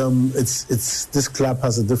think this club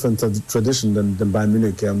has a different tradition than Bayern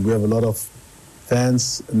Munich. We have a lot of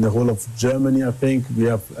fans in the whole of Germany. I think we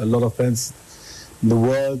have a lot of fans in the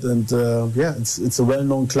world, and it's a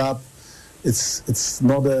well-known club. It's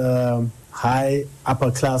not a high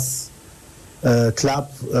upper class club.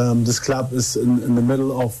 This club is in the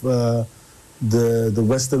middle of the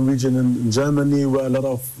western region in Germany, where a lot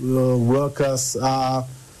of workers are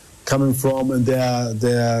coming from, and they're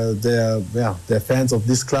fans of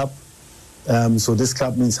this club. So this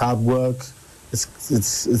club means hard work.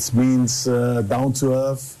 It means down to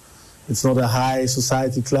earth. It's not a high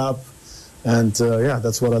society club, and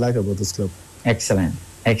that's what I like about this club. Excellent.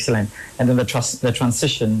 And then the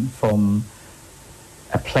transition from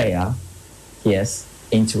a player, yes,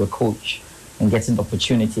 into a coach, and getting the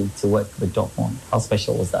opportunity to work with Dortmund. How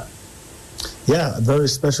special was that? Yeah, very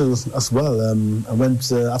special as well. I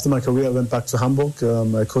went after my career. I went back to Hamburg.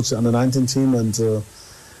 I coached the under-19 team, and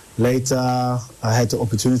later I had the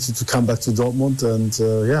opportunity to come back to Dortmund, and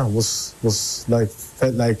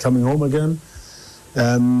felt like coming home again.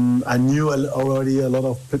 I knew already a lot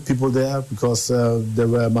of people there because they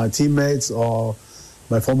were my teammates, or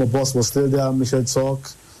my former boss was still there, Michael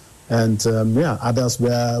Zorc. And others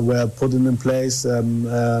were put in place.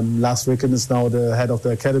 Lars Ricken is now the head of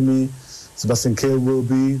the academy. Sebastian Kehl will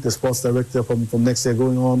be the sports director from next year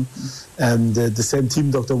going on. And the same team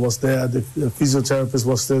doctor was there. The physiotherapist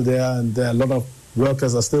was still there. And a lot of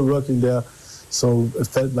workers are still working there. So it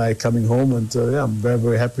felt like coming home. And I'm very,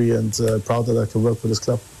 very happy and proud that I can work for this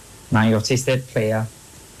club. Now you're a tasted player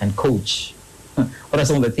and coach. What are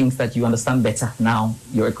some of the things that you understand better now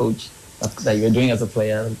you're a coach that you're doing as a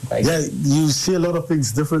player? You see a lot of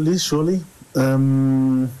things differently, surely.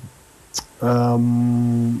 You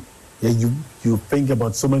think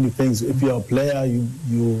about so many things. If you're a player,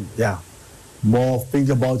 you more think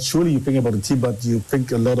about, surely you think about the team, but you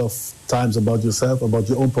think a lot of times about yourself, about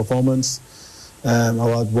your own performance,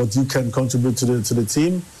 about what you can contribute to the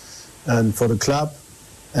team and for the club.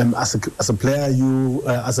 As a player,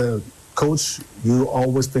 as a coach, you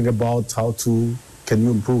always think about can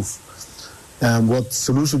you improve. What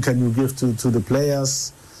solution can you give to the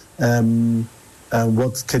players?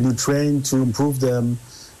 What can you train to improve them?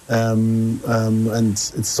 And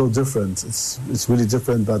it's so different. It's really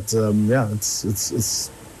different. But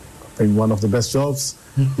it's I think one of the best jobs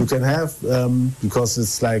you can have because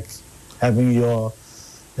it's like having your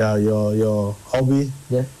hobby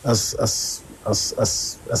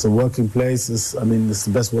as a working place. It's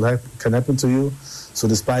the best what can happen to you. So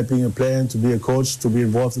despite being a player, to be a coach, to be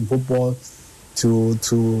involved in football,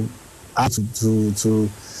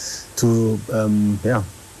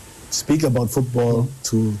 speak about football,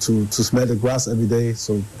 to smell the grass every day.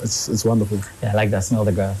 So it's wonderful. Yeah, I like that, smell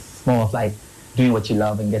the grass. It's more of like doing what you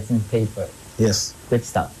love and getting paid for it. Yes. Good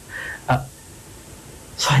stuff.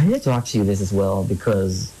 So I needed to ask you this as well,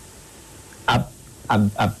 because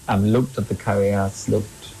I've looked at the career. It's looked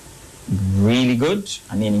really good.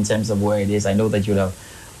 I mean, in terms of where it is, I know that you'd have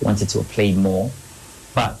wanted to have played more.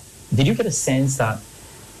 But did you get a sense that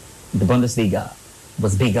the Bundesliga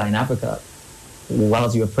was bigger in Africa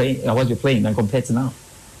while you were playing than compared to now?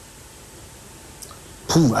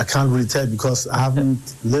 I can't really tell because I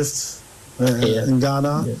haven't lived in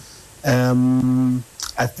Ghana. Yeah.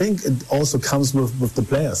 I think it also comes with the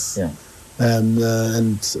players. Yeah.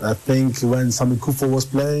 And I think when Sami Kufo was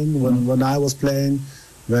playing, when I was playing,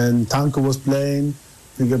 when Tanko was playing,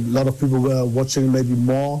 I think a lot of people were watching maybe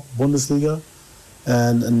more Bundesliga.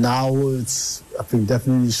 And now it's, I think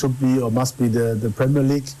definitely should be or must be the Premier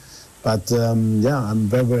League. But yeah, I'm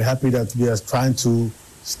very, very happy that we are trying to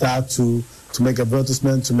start to make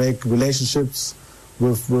advertisement, to make relationships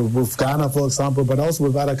with Ghana, for example, but also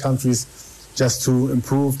with other countries, just to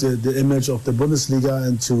improve the image of the Bundesliga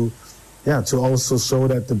and to also show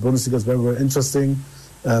that the Bundesliga is very, very interesting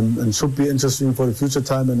and should be interesting for the future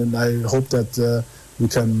time. And then I hope that we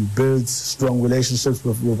can build strong relationships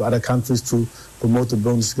with other countries to promote the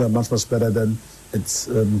Bundesliga much, much better than it's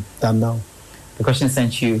done now. The question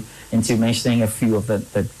sent you into mentioning a few of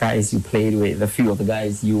the guys you played with, a few of the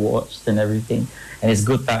guys you watched and everything. And it's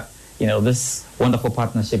good that, you know, this wonderful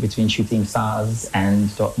partnership between Shooting Stars and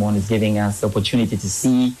Dortmund is giving us the opportunity to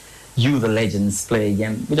see you, the legends, play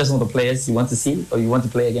again. Which are some of the players you want to see or you want to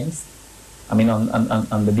play against? I mean, on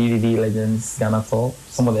the BVB Legends Ghana tour,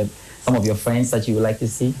 some of your friends that you would like to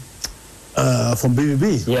see? From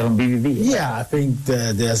BVB? Yeah, from BVB. Yeah, I think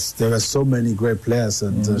there are so many great players,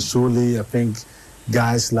 and surely I think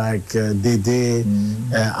guys like Dede,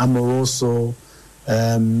 Amoroso,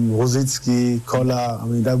 Rosicki, Koller, I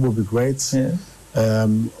mean, that would be great. Yeah.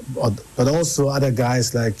 But also other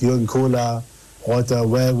guys like Jürgen Kohler, Reuter,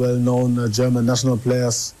 well-known German national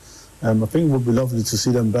players. I think it would be lovely to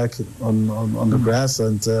see them back on the grass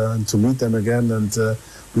and to meet them again. And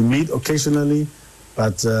we meet occasionally,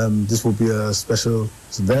 but this will be a special,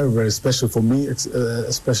 it's very, very special for me,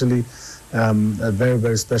 especially a very,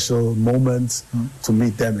 very special moment to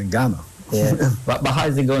meet them in Ghana. Yeah. but how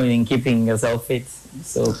is it going in keeping yourself fit?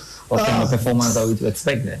 So what kind of performance are we to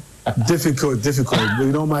expect there? Difficult.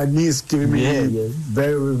 You know, my knee is giving me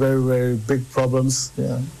very, very, very big problems.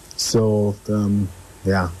 Yeah. So,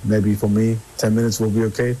 maybe for me, 10 minutes will be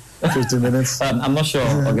okay. 15 minutes. I'm not sure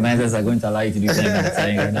organizers are going to allow you to do 10 minutes.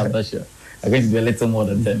 I'm not sure. I'm going to do a little more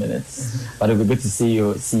than 10 minutes. But it would be good to see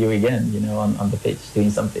you again, you know, on the pitch, doing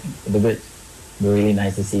something. It would be really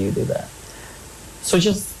nice to see you do that. So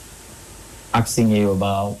just asking you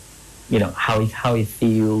about, you know, how it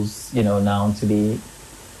feels, you know, now to be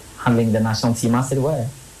handling the national team as it were.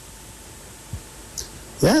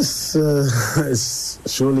 Yes, it's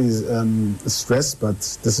surely stress, but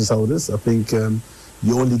this is how it is. I think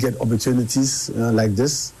you only get opportunities like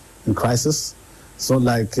this in crisis. It's not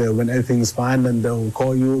like when everything is fine and they'll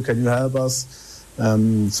call you, can you help us?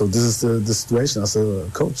 So this is the situation as a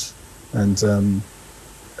coach. And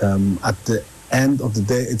at the end of the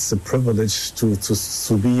day, it's a privilege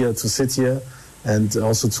to be here, to sit here, and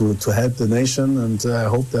also to help the nation. And I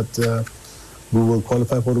hope that we will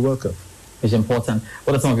qualify for the World Cup. It's important.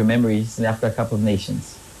 What are some of your memories in the Africa Cup of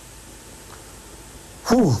Nations?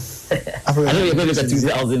 I know you're going to look at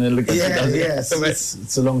 2000 and look at 2000. Yes,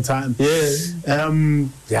 it's a long time. I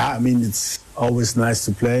mean, it's always nice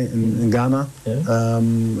to play in Ghana.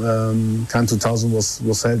 Cannes 2000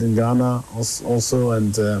 was held in Ghana also,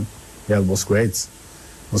 and it was great.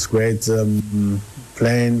 It was great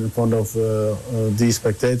playing in front of these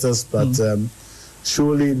spectators, but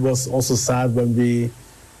surely it was also sad when we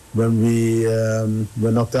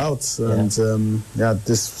were knocked out, and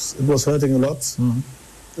it was hurting a lot.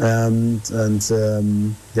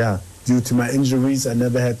 Due to my injuries, I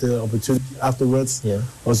never had the opportunity afterwards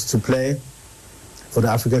also to play for the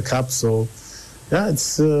Africa Cup. So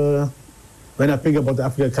it's when I think about the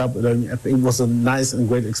Africa Cup, I think it was a nice and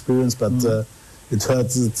great experience, but it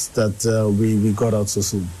hurts that we got out so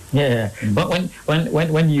soon. But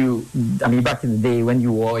when you, I mean, back in the day when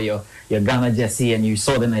you wore your Ghana jersey and you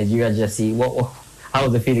saw the Nigeria jersey, how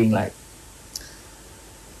was the feeling like?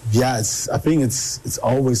 I think it's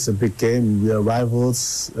always a big game. We are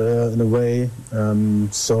rivals in a way,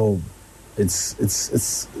 so it's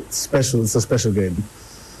special. It's a special game.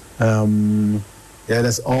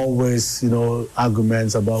 There's always, you know,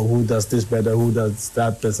 arguments about who does this better, who does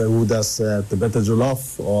that better, who does the better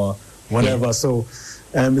jollof or whatever. So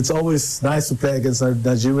it's always nice to play against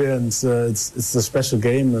Nigeria, and it's a special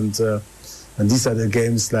game, and these are the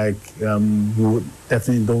games like you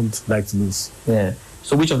definitely don't like to lose. Yeah.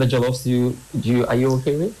 So which of the jollofs are you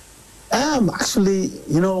okay with? Actually,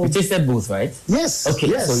 you tasted both, right? Yes. Okay.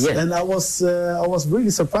 Yes. So yeah. And I was really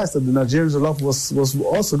surprised that the Nigerian jollof was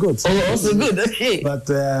also good. Oh, also good. Okay. But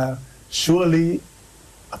surely,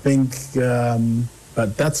 I think,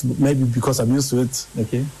 but that's maybe because I'm used to it.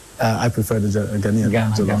 Okay. I prefer the Ghanaian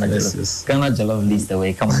jollof. Ghana jollof. Yes. Ghana jollof leads the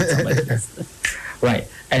way. Come on, somebody. Right.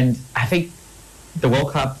 And I think the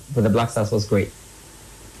World Cup with the Black Stars was great.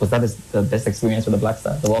 Was that the best experience with the Black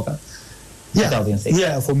Stars, the World Cup? Yeah. 2006.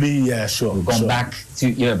 Yeah, for me, yeah, sure. We've gone back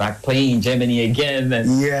to back playing in Germany again, and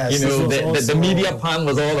the media pan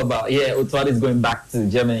was all about Utuado is going back to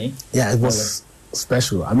Germany. Yeah, it was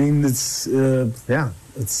special. I mean, it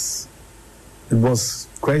was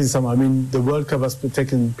crazy summer. I mean, the World Cup has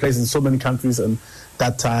taken place in so many countries, and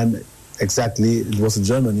that time exactly it was in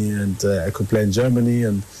Germany, and I could play in Germany,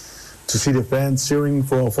 and to see the fans cheering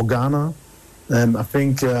for Ghana. I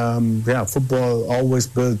think, football always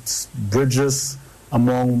builds bridges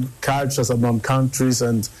among cultures, among countries,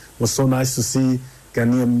 and it was so nice to see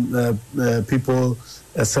Ghanaian people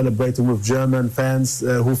celebrating with German fans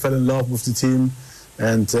who fell in love with the team,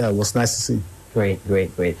 and it was nice to see. Great.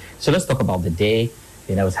 So let's talk about the day.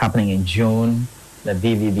 It's happening in June, the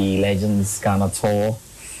BVB Legends Ghana Tour.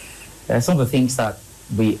 Some of the things that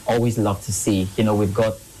we always love to see. We've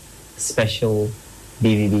got special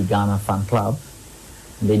BVB Ghana fan club.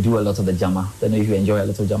 They do a lot of the Jama. I don't know if you enjoy a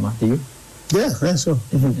lot of Jama. Do you? Yeah, sure.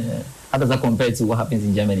 How does that compare to what happens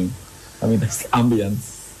in Germany? I mean, that's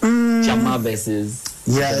ambience. Jama versus.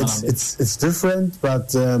 Yeah, it's different,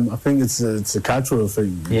 but I think it's a cultural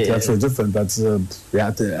thing. Cultural different, but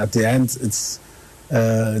at the end, it's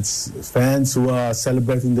fans who are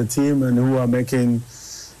celebrating the team and who are making.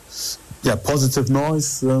 Positive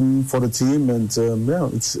noise for the team, and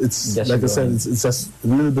it's like I said, it's just a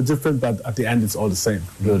little bit different, but at the end, it's all the same.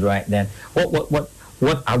 Good, right then.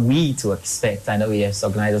 What are we to expect? I know yes,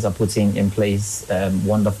 organizers are putting in place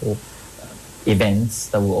wonderful events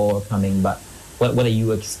that were all coming, but what are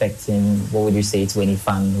you expecting? What would you say to any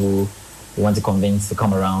fan who you want to convince to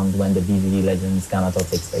come around when the BVB Legends Ghana Tour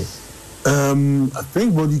takes place? I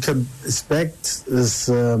think what you can expect is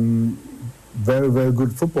very, very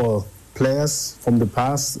good football players from the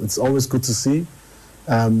past. It's always good to see,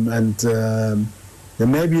 and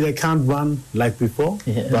maybe they can't run like before,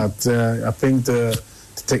 but I think the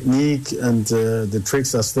technique and the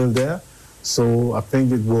tricks are still there. So I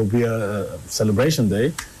think it will be a celebration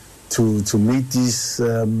day to meet these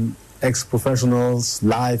ex-professionals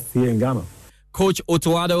live here in Ghana. Coach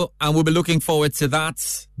Utuado, and we'll be looking forward to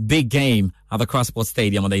that big game at the Crossport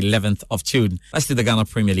Stadium on the 11th of June. Let's do the Ghana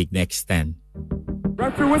Premier League next then.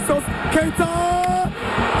 Referee whistles. Keita!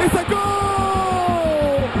 It's a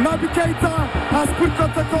goal! Naby Keita has put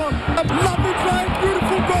contact on. A lovely drive,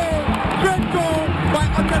 beautiful goal. Great goal by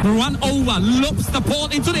Ake. Run over, loops the ball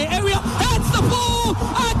into the area, heads the ball,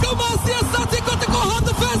 and Kumasi Asante Kotoko had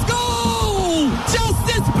the first goal! Just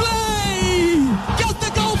display! Just the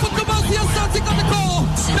goal for Kumasi Asante Kotoko.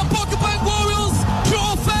 The Porcupine Warriors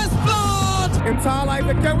draw first blood! Entire life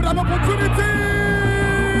again with an opportunity!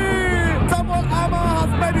 Ama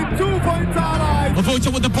has made it 2 for Entire. Avocha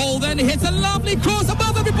with the ball, then hits a lovely cross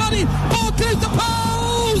above everybody. Ball clears the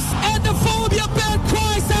post, and the phobia bell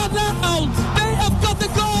cries out loud. They have got the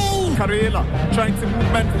goal. Karela trying to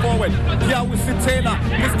move men forward. Yeah, we see Taylor.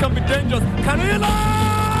 This can be dangerous. Karela!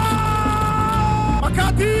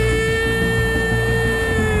 McCarthy!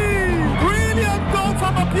 Brilliant goal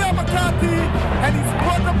from Pierre McCarthy, and he's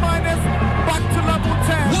brought the minus back to level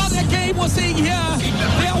 10. What a game we're seeing here.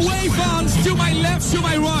 The away fans to my left, to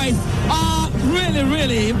my right are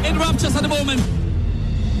really in raptures at the moment.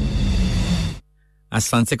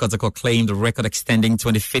 Asante Kotoko claimed the record-extending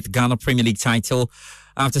 25th Ghana Premier League title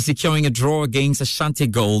after securing a draw against Ashanti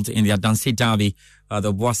Gold in the Adansi Derby at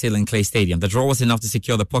the Boise and Clay Stadium. The draw was enough to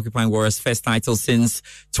secure the Porcupine Warriors' first title since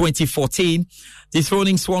 2014,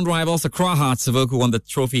 dethroning Swan rivals Accra Hearts, who won the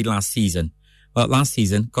trophy last season. Well, last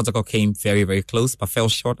season, Kotoko came very, very close, but fell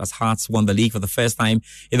short as Hearts won the league for the first time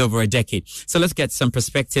in over a decade. So let's get some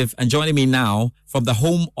perspective. And joining me now from the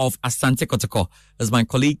home of Asante Kotoko is my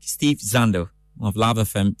colleague, Steve Zando of Love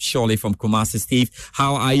FM, surely from Kumasi. Steve,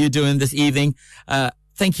 how are you doing this evening?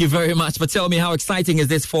 Thank you very much. But tell me, how exciting is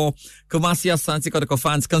this for Kumasi Asante Kotoko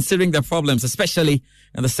fans, considering their problems, especially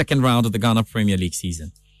in the second round of the Ghana Premier League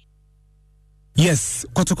season? Yes,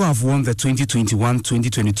 Kotoko have won the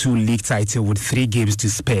 2021-2022 league title with 3 games to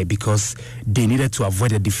spare because they needed to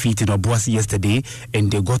avoid a defeat in Obuasi yesterday and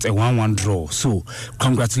they got a 1-1 draw. So,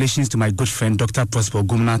 congratulations to my good friend Dr. Prosper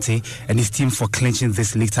Gumnate and his team for clinching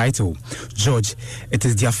this league title. George, it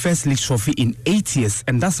is their first league trophy in 8 years,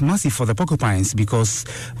 and that's massive for the Porcupines because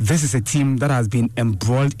this is a team that has been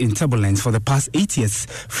embroiled in turbulence for the past 8 years.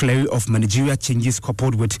 Flurry of managerial changes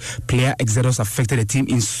coupled with player exodus affected the team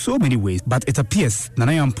in so many ways, but it appears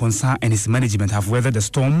Nana Yamponsa and his management have weathered the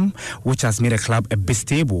storm, which has made the club a bit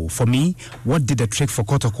stable. For me, what did the trick for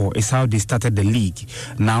Kotoko is how they started the league.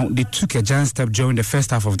 Now, they took a giant step during the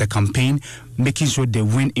first half of the campaign, making sure they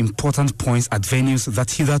win important points at venues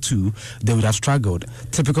that hitherto they would have struggled.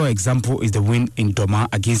 Typical example is the win in Doma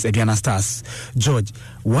against Aduana Stars. George,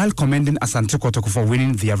 while commending Asante Kotoko for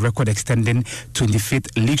winning their record-extending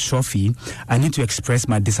 25th league trophy, I need to express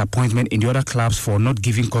my disappointment in the other clubs for not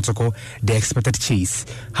giving Kotoko the expected chase.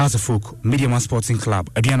 House of Folk, Medium Sporting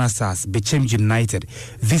Club, Aduana Stars, Bechem United,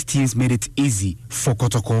 these teams made it easy for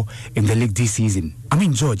Kotoko in the league this season. I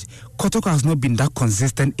mean, George, Kotoko has not been that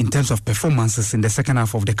consistent in terms of performances in the second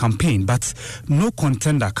half of the campaign, but no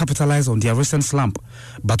contender capitalized on their recent slump.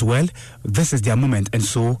 But well, this is their moment, and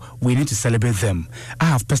so we need to celebrate them. I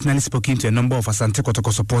have personally spoken to a number of Asante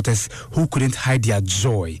Kotoko supporters who couldn't hide their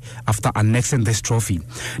joy after annexing this trophy.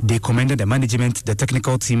 They commended the management, the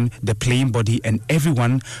technical team, the playing body, and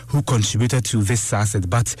everyone who contributed to this success,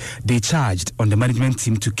 but they charged on the management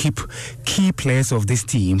team to keep key players of this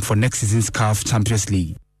team for next season's CAF Champions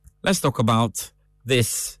League. Let's talk about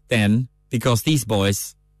this then, because these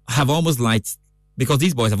boys have almost lighted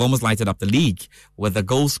up the league with the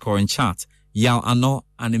goal scoring chart. Yao Ano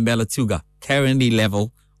and Mbella Tuga currently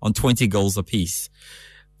level on 20 goals apiece.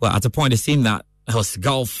 Well, at a point it seemed that there was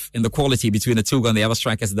gulf in the quality between the Tuga and the other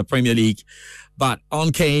strikers in the Premier League. But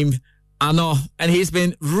on came Ano, and he's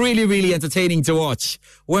been really, really entertaining to watch.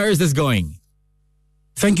 Where is this going?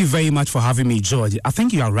 Thank you very much for having me, George. I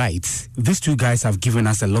think you are right. These two guys have given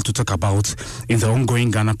us a lot to talk about in the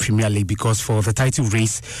ongoing Ghana Premier League because for the title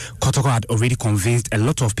race, Kotoko had already convinced a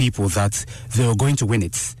lot of people that they were going to win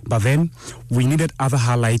it. But then, we needed other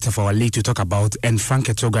highlights of our league to talk about, and Frank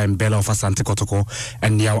Etoga and Bella of Asante Kotoko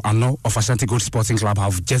and Yao Ano of Ashanti Gold Sporting Club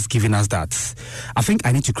have just given us that. I think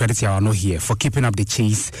I need to credit Yao Ano here for keeping up the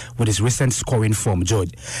chase with his recent scoring form,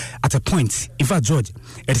 George. At a point, in fact, George,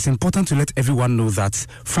 it is important to let everyone know that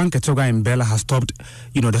Frank Etoga and Bella has topped,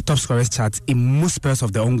 the top scorers chart in most parts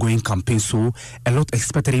of the ongoing campaign, so a lot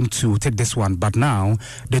expected him to take this one. But now,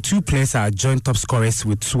 the two players are joint top scorers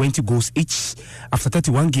with 20 goals each after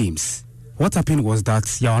 31 games. What happened was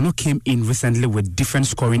that Yao Ano came in recently with different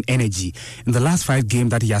scoring energy. In the last 5 games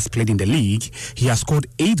that he has played in the league, he has scored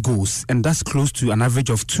 8 goals, and that's close to an average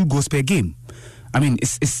of 2 goals per game. I mean,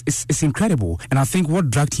 it's incredible. And I think what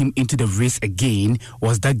dragged him into the race again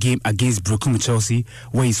was that game against Brokum Chelsea,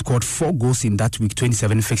 where he scored 4 goals in that Week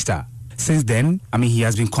 27 fixture. Since then, he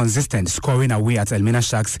has been consistent, scoring away at Elmina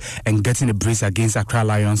Sharks and getting a brace against Accra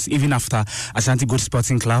Lions, even after Ashanti Gold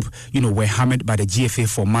Sporting Club, were hammered by the GFA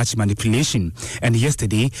for match manipulation. And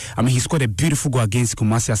yesterday, he scored a beautiful goal against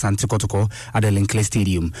Kumasi Asante Kotoko at the Linkley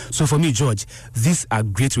Stadium. So for me, George, these are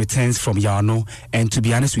great returns from Yao Ano, and to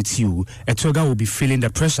be honest with you, Etoga will be feeling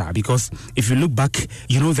the pressure because if you look back,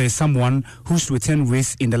 there is someone whose return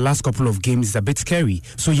race in the last couple of games is a bit scary.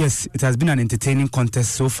 So yes, it has been an entertaining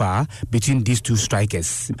contest so far between these two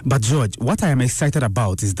strikers. But George, what I am excited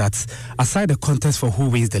about is that aside the contest for who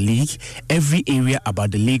wins the league, every area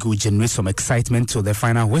about the league will generate some excitement till the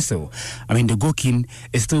final whistle. The Go King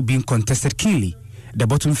is still being contested keenly. The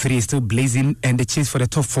bottom 3 is still blazing, and the chase for the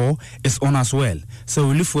top 4 is on as well. So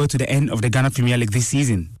we look forward to the end of the Ghana Premier League this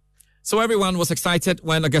season. So everyone was excited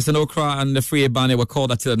when Augustine Okra and the Free Ebane were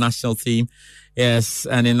called up to the national team. Yes,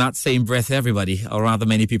 and in that same breath, everybody, or rather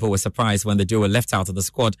many people, were surprised when the duo were left out of the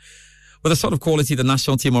squad. With the sort of quality the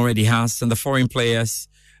national team already has and the foreign players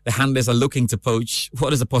the handlers are looking to poach,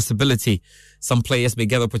 what is the possibility some players may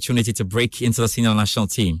get opportunity to break into the senior national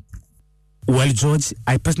team? Well, George,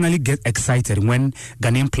 I personally get excited when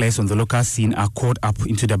Ghanaian players on the local scene are called up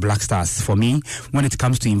into the Black Stars. For me, when it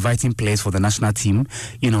comes to inviting players for the national team,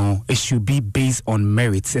 it should be based on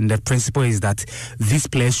merits. And the principle is that these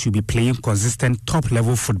players should be playing consistent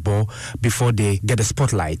top-level football before they get the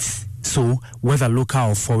spotlight. So, whether local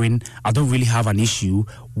or foreign, I don't really have an issue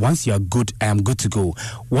once you are good, I am good to go.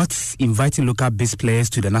 What inviting local-based players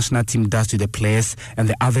to the national team does to the players and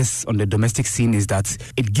the others on the domestic scene is that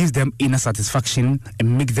it gives them inner satisfaction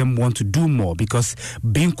and make them want to do more, because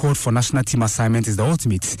being called for national team assignment is the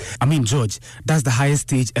ultimate. I mean, George, that's the highest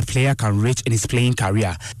stage a player can reach in his playing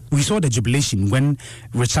career. We saw the jubilation when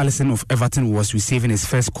Richarlison of Everton was receiving his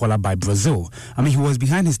first call up by Brazil. I mean, he was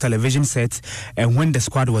behind his television set and when the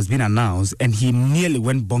squad was being announced, and he nearly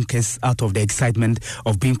went bonkers out of the excitement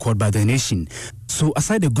of being called by the nation. So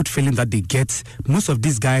aside the good feeling that they get, most of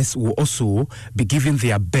these guys will also be giving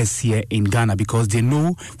their best here in Ghana, because they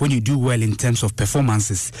know when you do well in terms of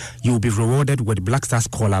performances, you will be rewarded with Black Stars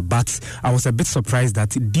caller. But I was a bit surprised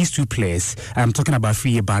that these two players, I'm talking about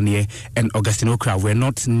Fiye Barnier and Augustin Okra, were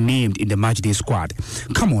not named in the matchday squad.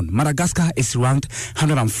 Come on, Madagascar is ranked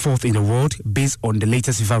 104th in the world based on the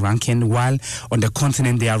latest FIFA ranking, while on the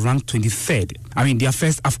continent they are ranked 23rd. I mean, their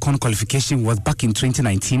first AFCON qualification was back in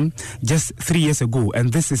 2019, just 3 years ago,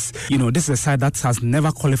 and this is a side that has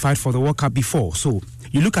never qualified for the World Cup before. So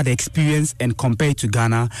you look at the experience and compare it to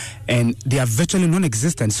Ghana, and they are virtually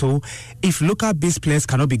non-existent. So if local-based players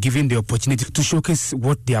cannot be given the opportunity to showcase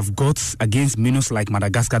what they have got against minnows like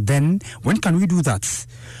Madagascar, then when can we do that?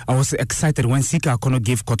 I was excited when Sika Akono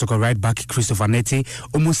gave Kotoko right back Christopher Nete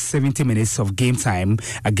almost 70 minutes of game time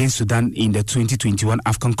against Sudan in the 2021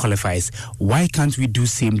 AFCON qualifiers. Why can't we do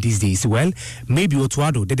same these days? Well, maybe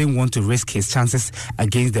Otuado didn't want to risk his chances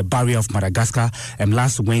against the barrier of Madagascar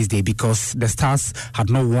last Wednesday, because the Stars had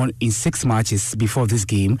not won in 6 matches before this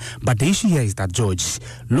game. But the issue here is that, George,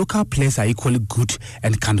 local players are equally good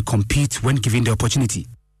and can compete when given the opportunity.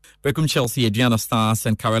 Berekum Chelsea, Aduana Stars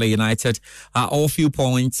and Karela United are all few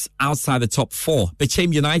points outside the top 4.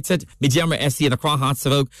 Bechem United, Mediamra SC and Accra Hearts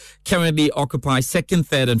of Oak currently occupy 2nd,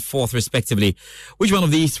 3rd and 4th respectively. Which one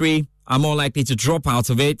of these three are more likely to drop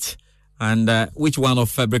out of it? And which one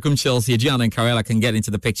of Berekum Chelsea, Aduana and Karela can get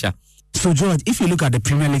into the picture? So, George, if you look at the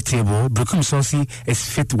Premier League table, Berekum Chelsea is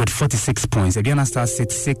 5th with 46 points. Aduana Stars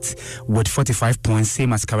sits 6th with 45 points,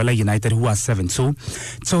 same as Karela United, who are 7th. So,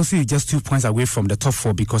 Chelsea is just 2 points away from the top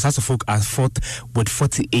 4, because Asofok are 4th with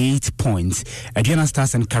 48 points. Aduana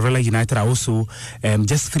Stars and Karela United are also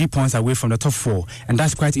just 3 points away from the top 4. And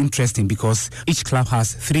that's quite interesting, because each club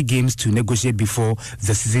has 3 games to negotiate before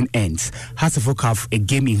the season ends. Asofok have a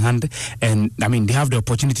game in hand, and I mean, they have the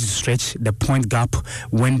opportunity to stretch the point gap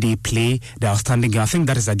when they play the outstanding game. I think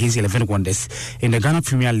that is against 11 Wonders. In the Ghana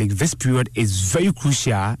Premier League, this period is very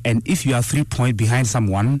crucial, and if you are 3 points behind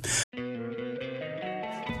someone...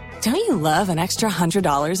 Don't you love an extra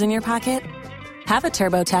 $100 in your pocket? Have a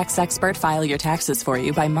TurboTax expert file your taxes for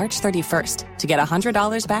you by March 31st to get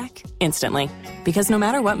 $100 back instantly. Because no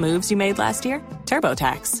matter what moves you made last year,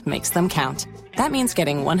 TurboTax makes them count. That means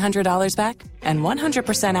getting $100 back and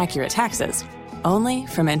 100% accurate taxes, only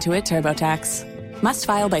from Intuit TurboTax. Must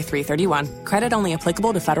file by 3/31. Credit only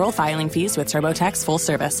applicable to federal filing fees with TurboTax full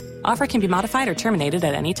service. Offer can be modified or terminated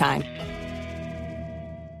at any time.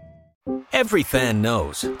 Every fan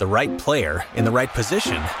knows the right player in the right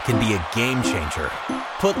position can be a game changer.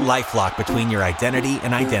 Put LifeLock between your identity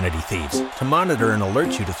and identity thieves to monitor and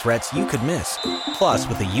alert you to threats you could miss. Plus,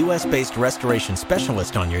 with a U.S.-based restoration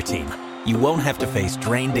specialist on your team, you won't have to face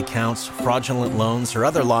drained accounts, fraudulent loans, or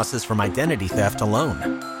other losses from identity theft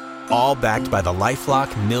alone. All backed by the LifeLock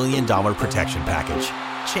 $1 Million Protection Package.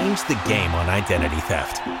 Change the game on identity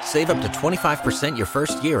theft. Save up to 25% your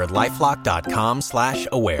first year at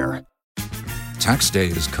LifeLock.com/aware. Tax day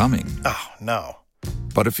is coming. Oh, no.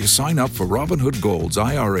 But if you sign up for Robinhood Gold's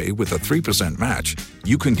IRA with a 3% match,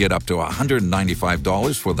 you can get up to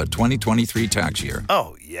 $195 for the 2023 tax year.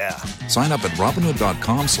 Oh, yeah. Sign up at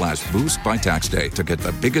Robinhood.com/boost by tax day to get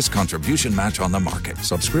the biggest contribution match on the market.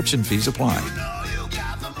 Subscription fees apply.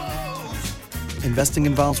 Investing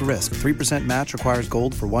involves risk. 3% match requires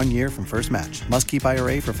gold for 1 year from first match. Must keep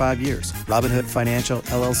IRA for 5 years. Robinhood Financial,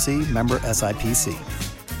 LLC, member SIPC.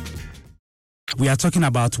 We are talking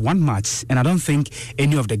about one match, and I don't think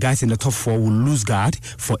any of the guys in the top 4 will lose guard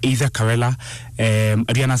for either Karela,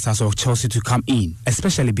 Aduana Stars or Chelsea to come in,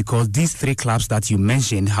 especially because these 3 clubs that you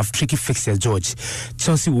mentioned have tricky fixtures, George.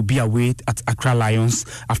 Chelsea will be away at Accra Lions.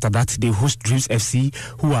 After that, they host Dreams FC,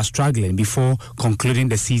 who are struggling before concluding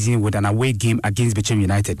the season with an away game against Bechem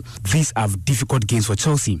United. These are difficult games for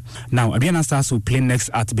Chelsea. Now, Aduana Stars will play next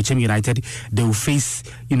at Bechem United. They will face,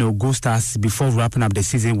 Go Stars before wrapping up the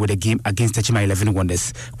season with a game against Techima 11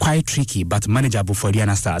 Wonders. Quite tricky, but manageable for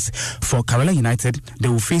Indiana Stars. For Kerala United, they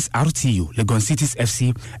will face RTU, Legon Cities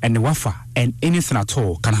FC, and Wafa, and anything at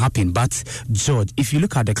all can happen. But, George, if you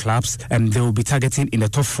look at the clubs, they will be targeting in the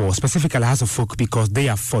top 4, specifically House of Folk, because they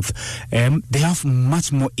are 4th. They have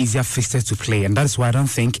much more easier fixtures to play, and that is why I don't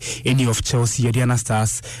think any of Chelsea, Indiana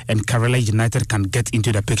Stars, and Kerala United can get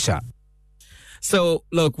into the picture. So,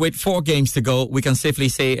 look, with 4 games to go, we can safely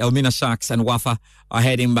say Elmina Sharks and Wafa are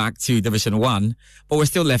heading back to Division 1, but we're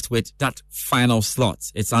still left with that final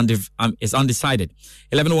slot. It's undecided.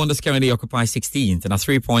 11 Wonders currently occupy 16th and are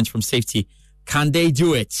 3 points from safety. Can they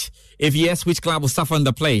do it? If yes, which club will suffer in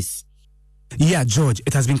the place? Yeah, George,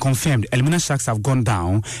 it has been confirmed. Elmina Sharks have gone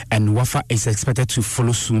down and Wafa is expected to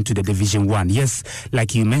follow soon to the Division 1. Yes,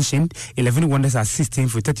 like you mentioned, 11 Wonders are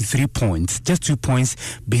 16th with 33 points, just 2 points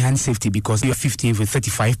behind safety because they are 15th with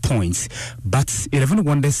 35 points. But 11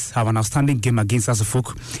 Wonders have an outstanding game against House of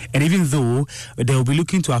Folk, and even though they will be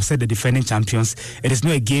looking to upset the defending champions, it is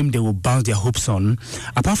not a game they will bounce their hopes on.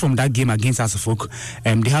 Apart from that game against House of Folk,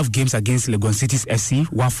 they have games against Legon Cities FC,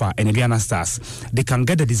 Wafa, and Indiana Stars. They can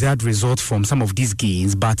get the desired result from some of these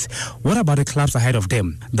games, but what about the clubs ahead of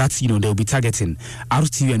them that they'll be targeting?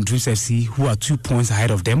 RTU and Dreams FC, who are 2 points ahead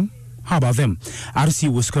of them. How about them?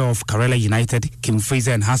 RTU will score off Kerala United, King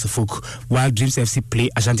Fraser and House of Folk, while Dreams FC play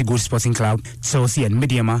Ashanti Gold Sporting Club, Chelsea and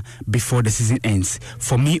Mediama before the season ends.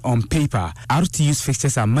 For me, on paper, RTU's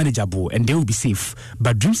fixtures are manageable and they will be safe,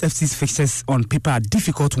 but Dreams FC's fixtures on paper are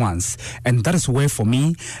difficult ones, and that is where, for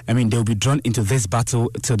me, they'll be drawn into this battle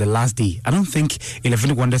till the last day. I don't think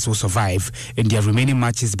 11 Wonders will survive in their remaining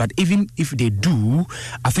matches, but even if they do,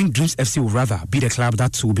 I think Dreams FC will rather be the club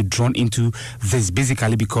that will be drawn into this,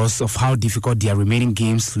 basically because of how difficult their remaining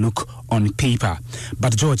games look on paper.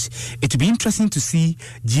 But George, it will be interesting to see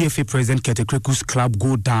GFA President Kete Kreku's club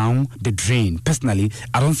go down the drain. Personally,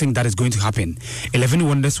 I don't think that is going to happen. 11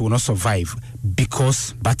 Wonders will not survive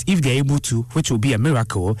but if they're able to, which will be a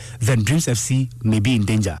miracle, then Dreams FC may be in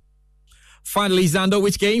danger. Finally, Zando,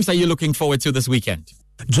 which games are you looking forward to this weekend?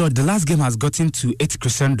 George, the last game has gotten to its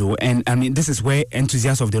crescendo, and this is where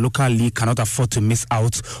enthusiasts of the local league cannot afford to miss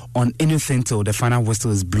out on anything till the final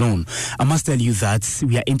whistle is blown. I must tell you that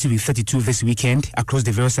we are into week 32 this weekend across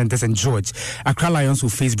the various centres, and George, Accra Lions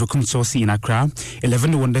will face Brooklyn Chelsea in Accra.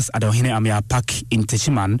 11 Wonders at the Ohene Amia Park in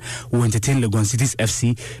Techiman will entertain Legon Cities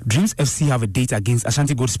FC. Dreams FC have a date against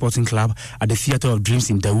Ashanti Gold Sporting Club at the Theatre of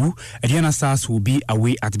Dreams in Dawu. Indiana Stars will be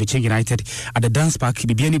away at Bechem United. At the Dance Park,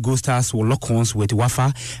 Bibiani Gold Stars will lock horns with Wafa.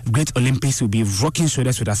 Great Olympics will be rocking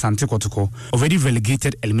shoulders with Asante Kotoko. Already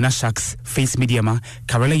relegated Elmina Sharks face Mediama.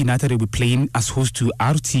 Kerala United will be playing as host to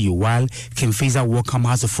RTU, while King Faisal welcome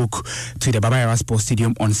House of Folk to the Baba Yara Sports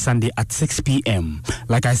Stadium on Sunday at 6 p.m.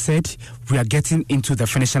 Like I said, we are getting into the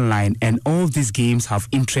finishing line, and all these games have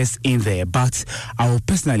interest in there, but I will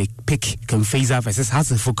personally pick King Faisal versus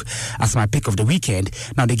House of Folk as my pick of the weekend.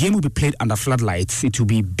 Now, the game will be played under floodlights. It will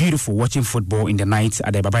be beautiful watching football in the night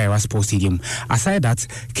at the Baba Yara Sports Stadium. Aside that,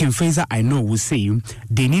 King Fraser, I know, will say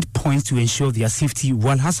they need points to ensure their safety,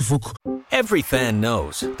 while House of Folk. Every fan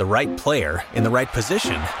knows the right player in the right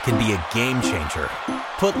position can be a game changer.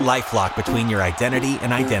 Put LifeLock between your identity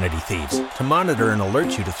and identity thieves to monitor and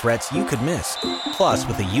alert you to threats you could miss. Plus,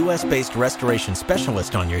 with a U.S.-based restoration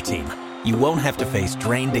specialist on your team, you won't have to face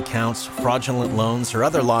drained accounts, fraudulent loans, or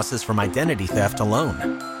other losses from identity theft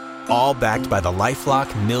alone. All backed by the LifeLock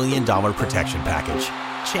 $1 Million Protection Package.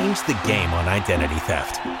 Change the game on identity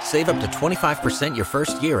theft. Save up to 25% your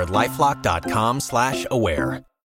first year at LifeLock.com/aware.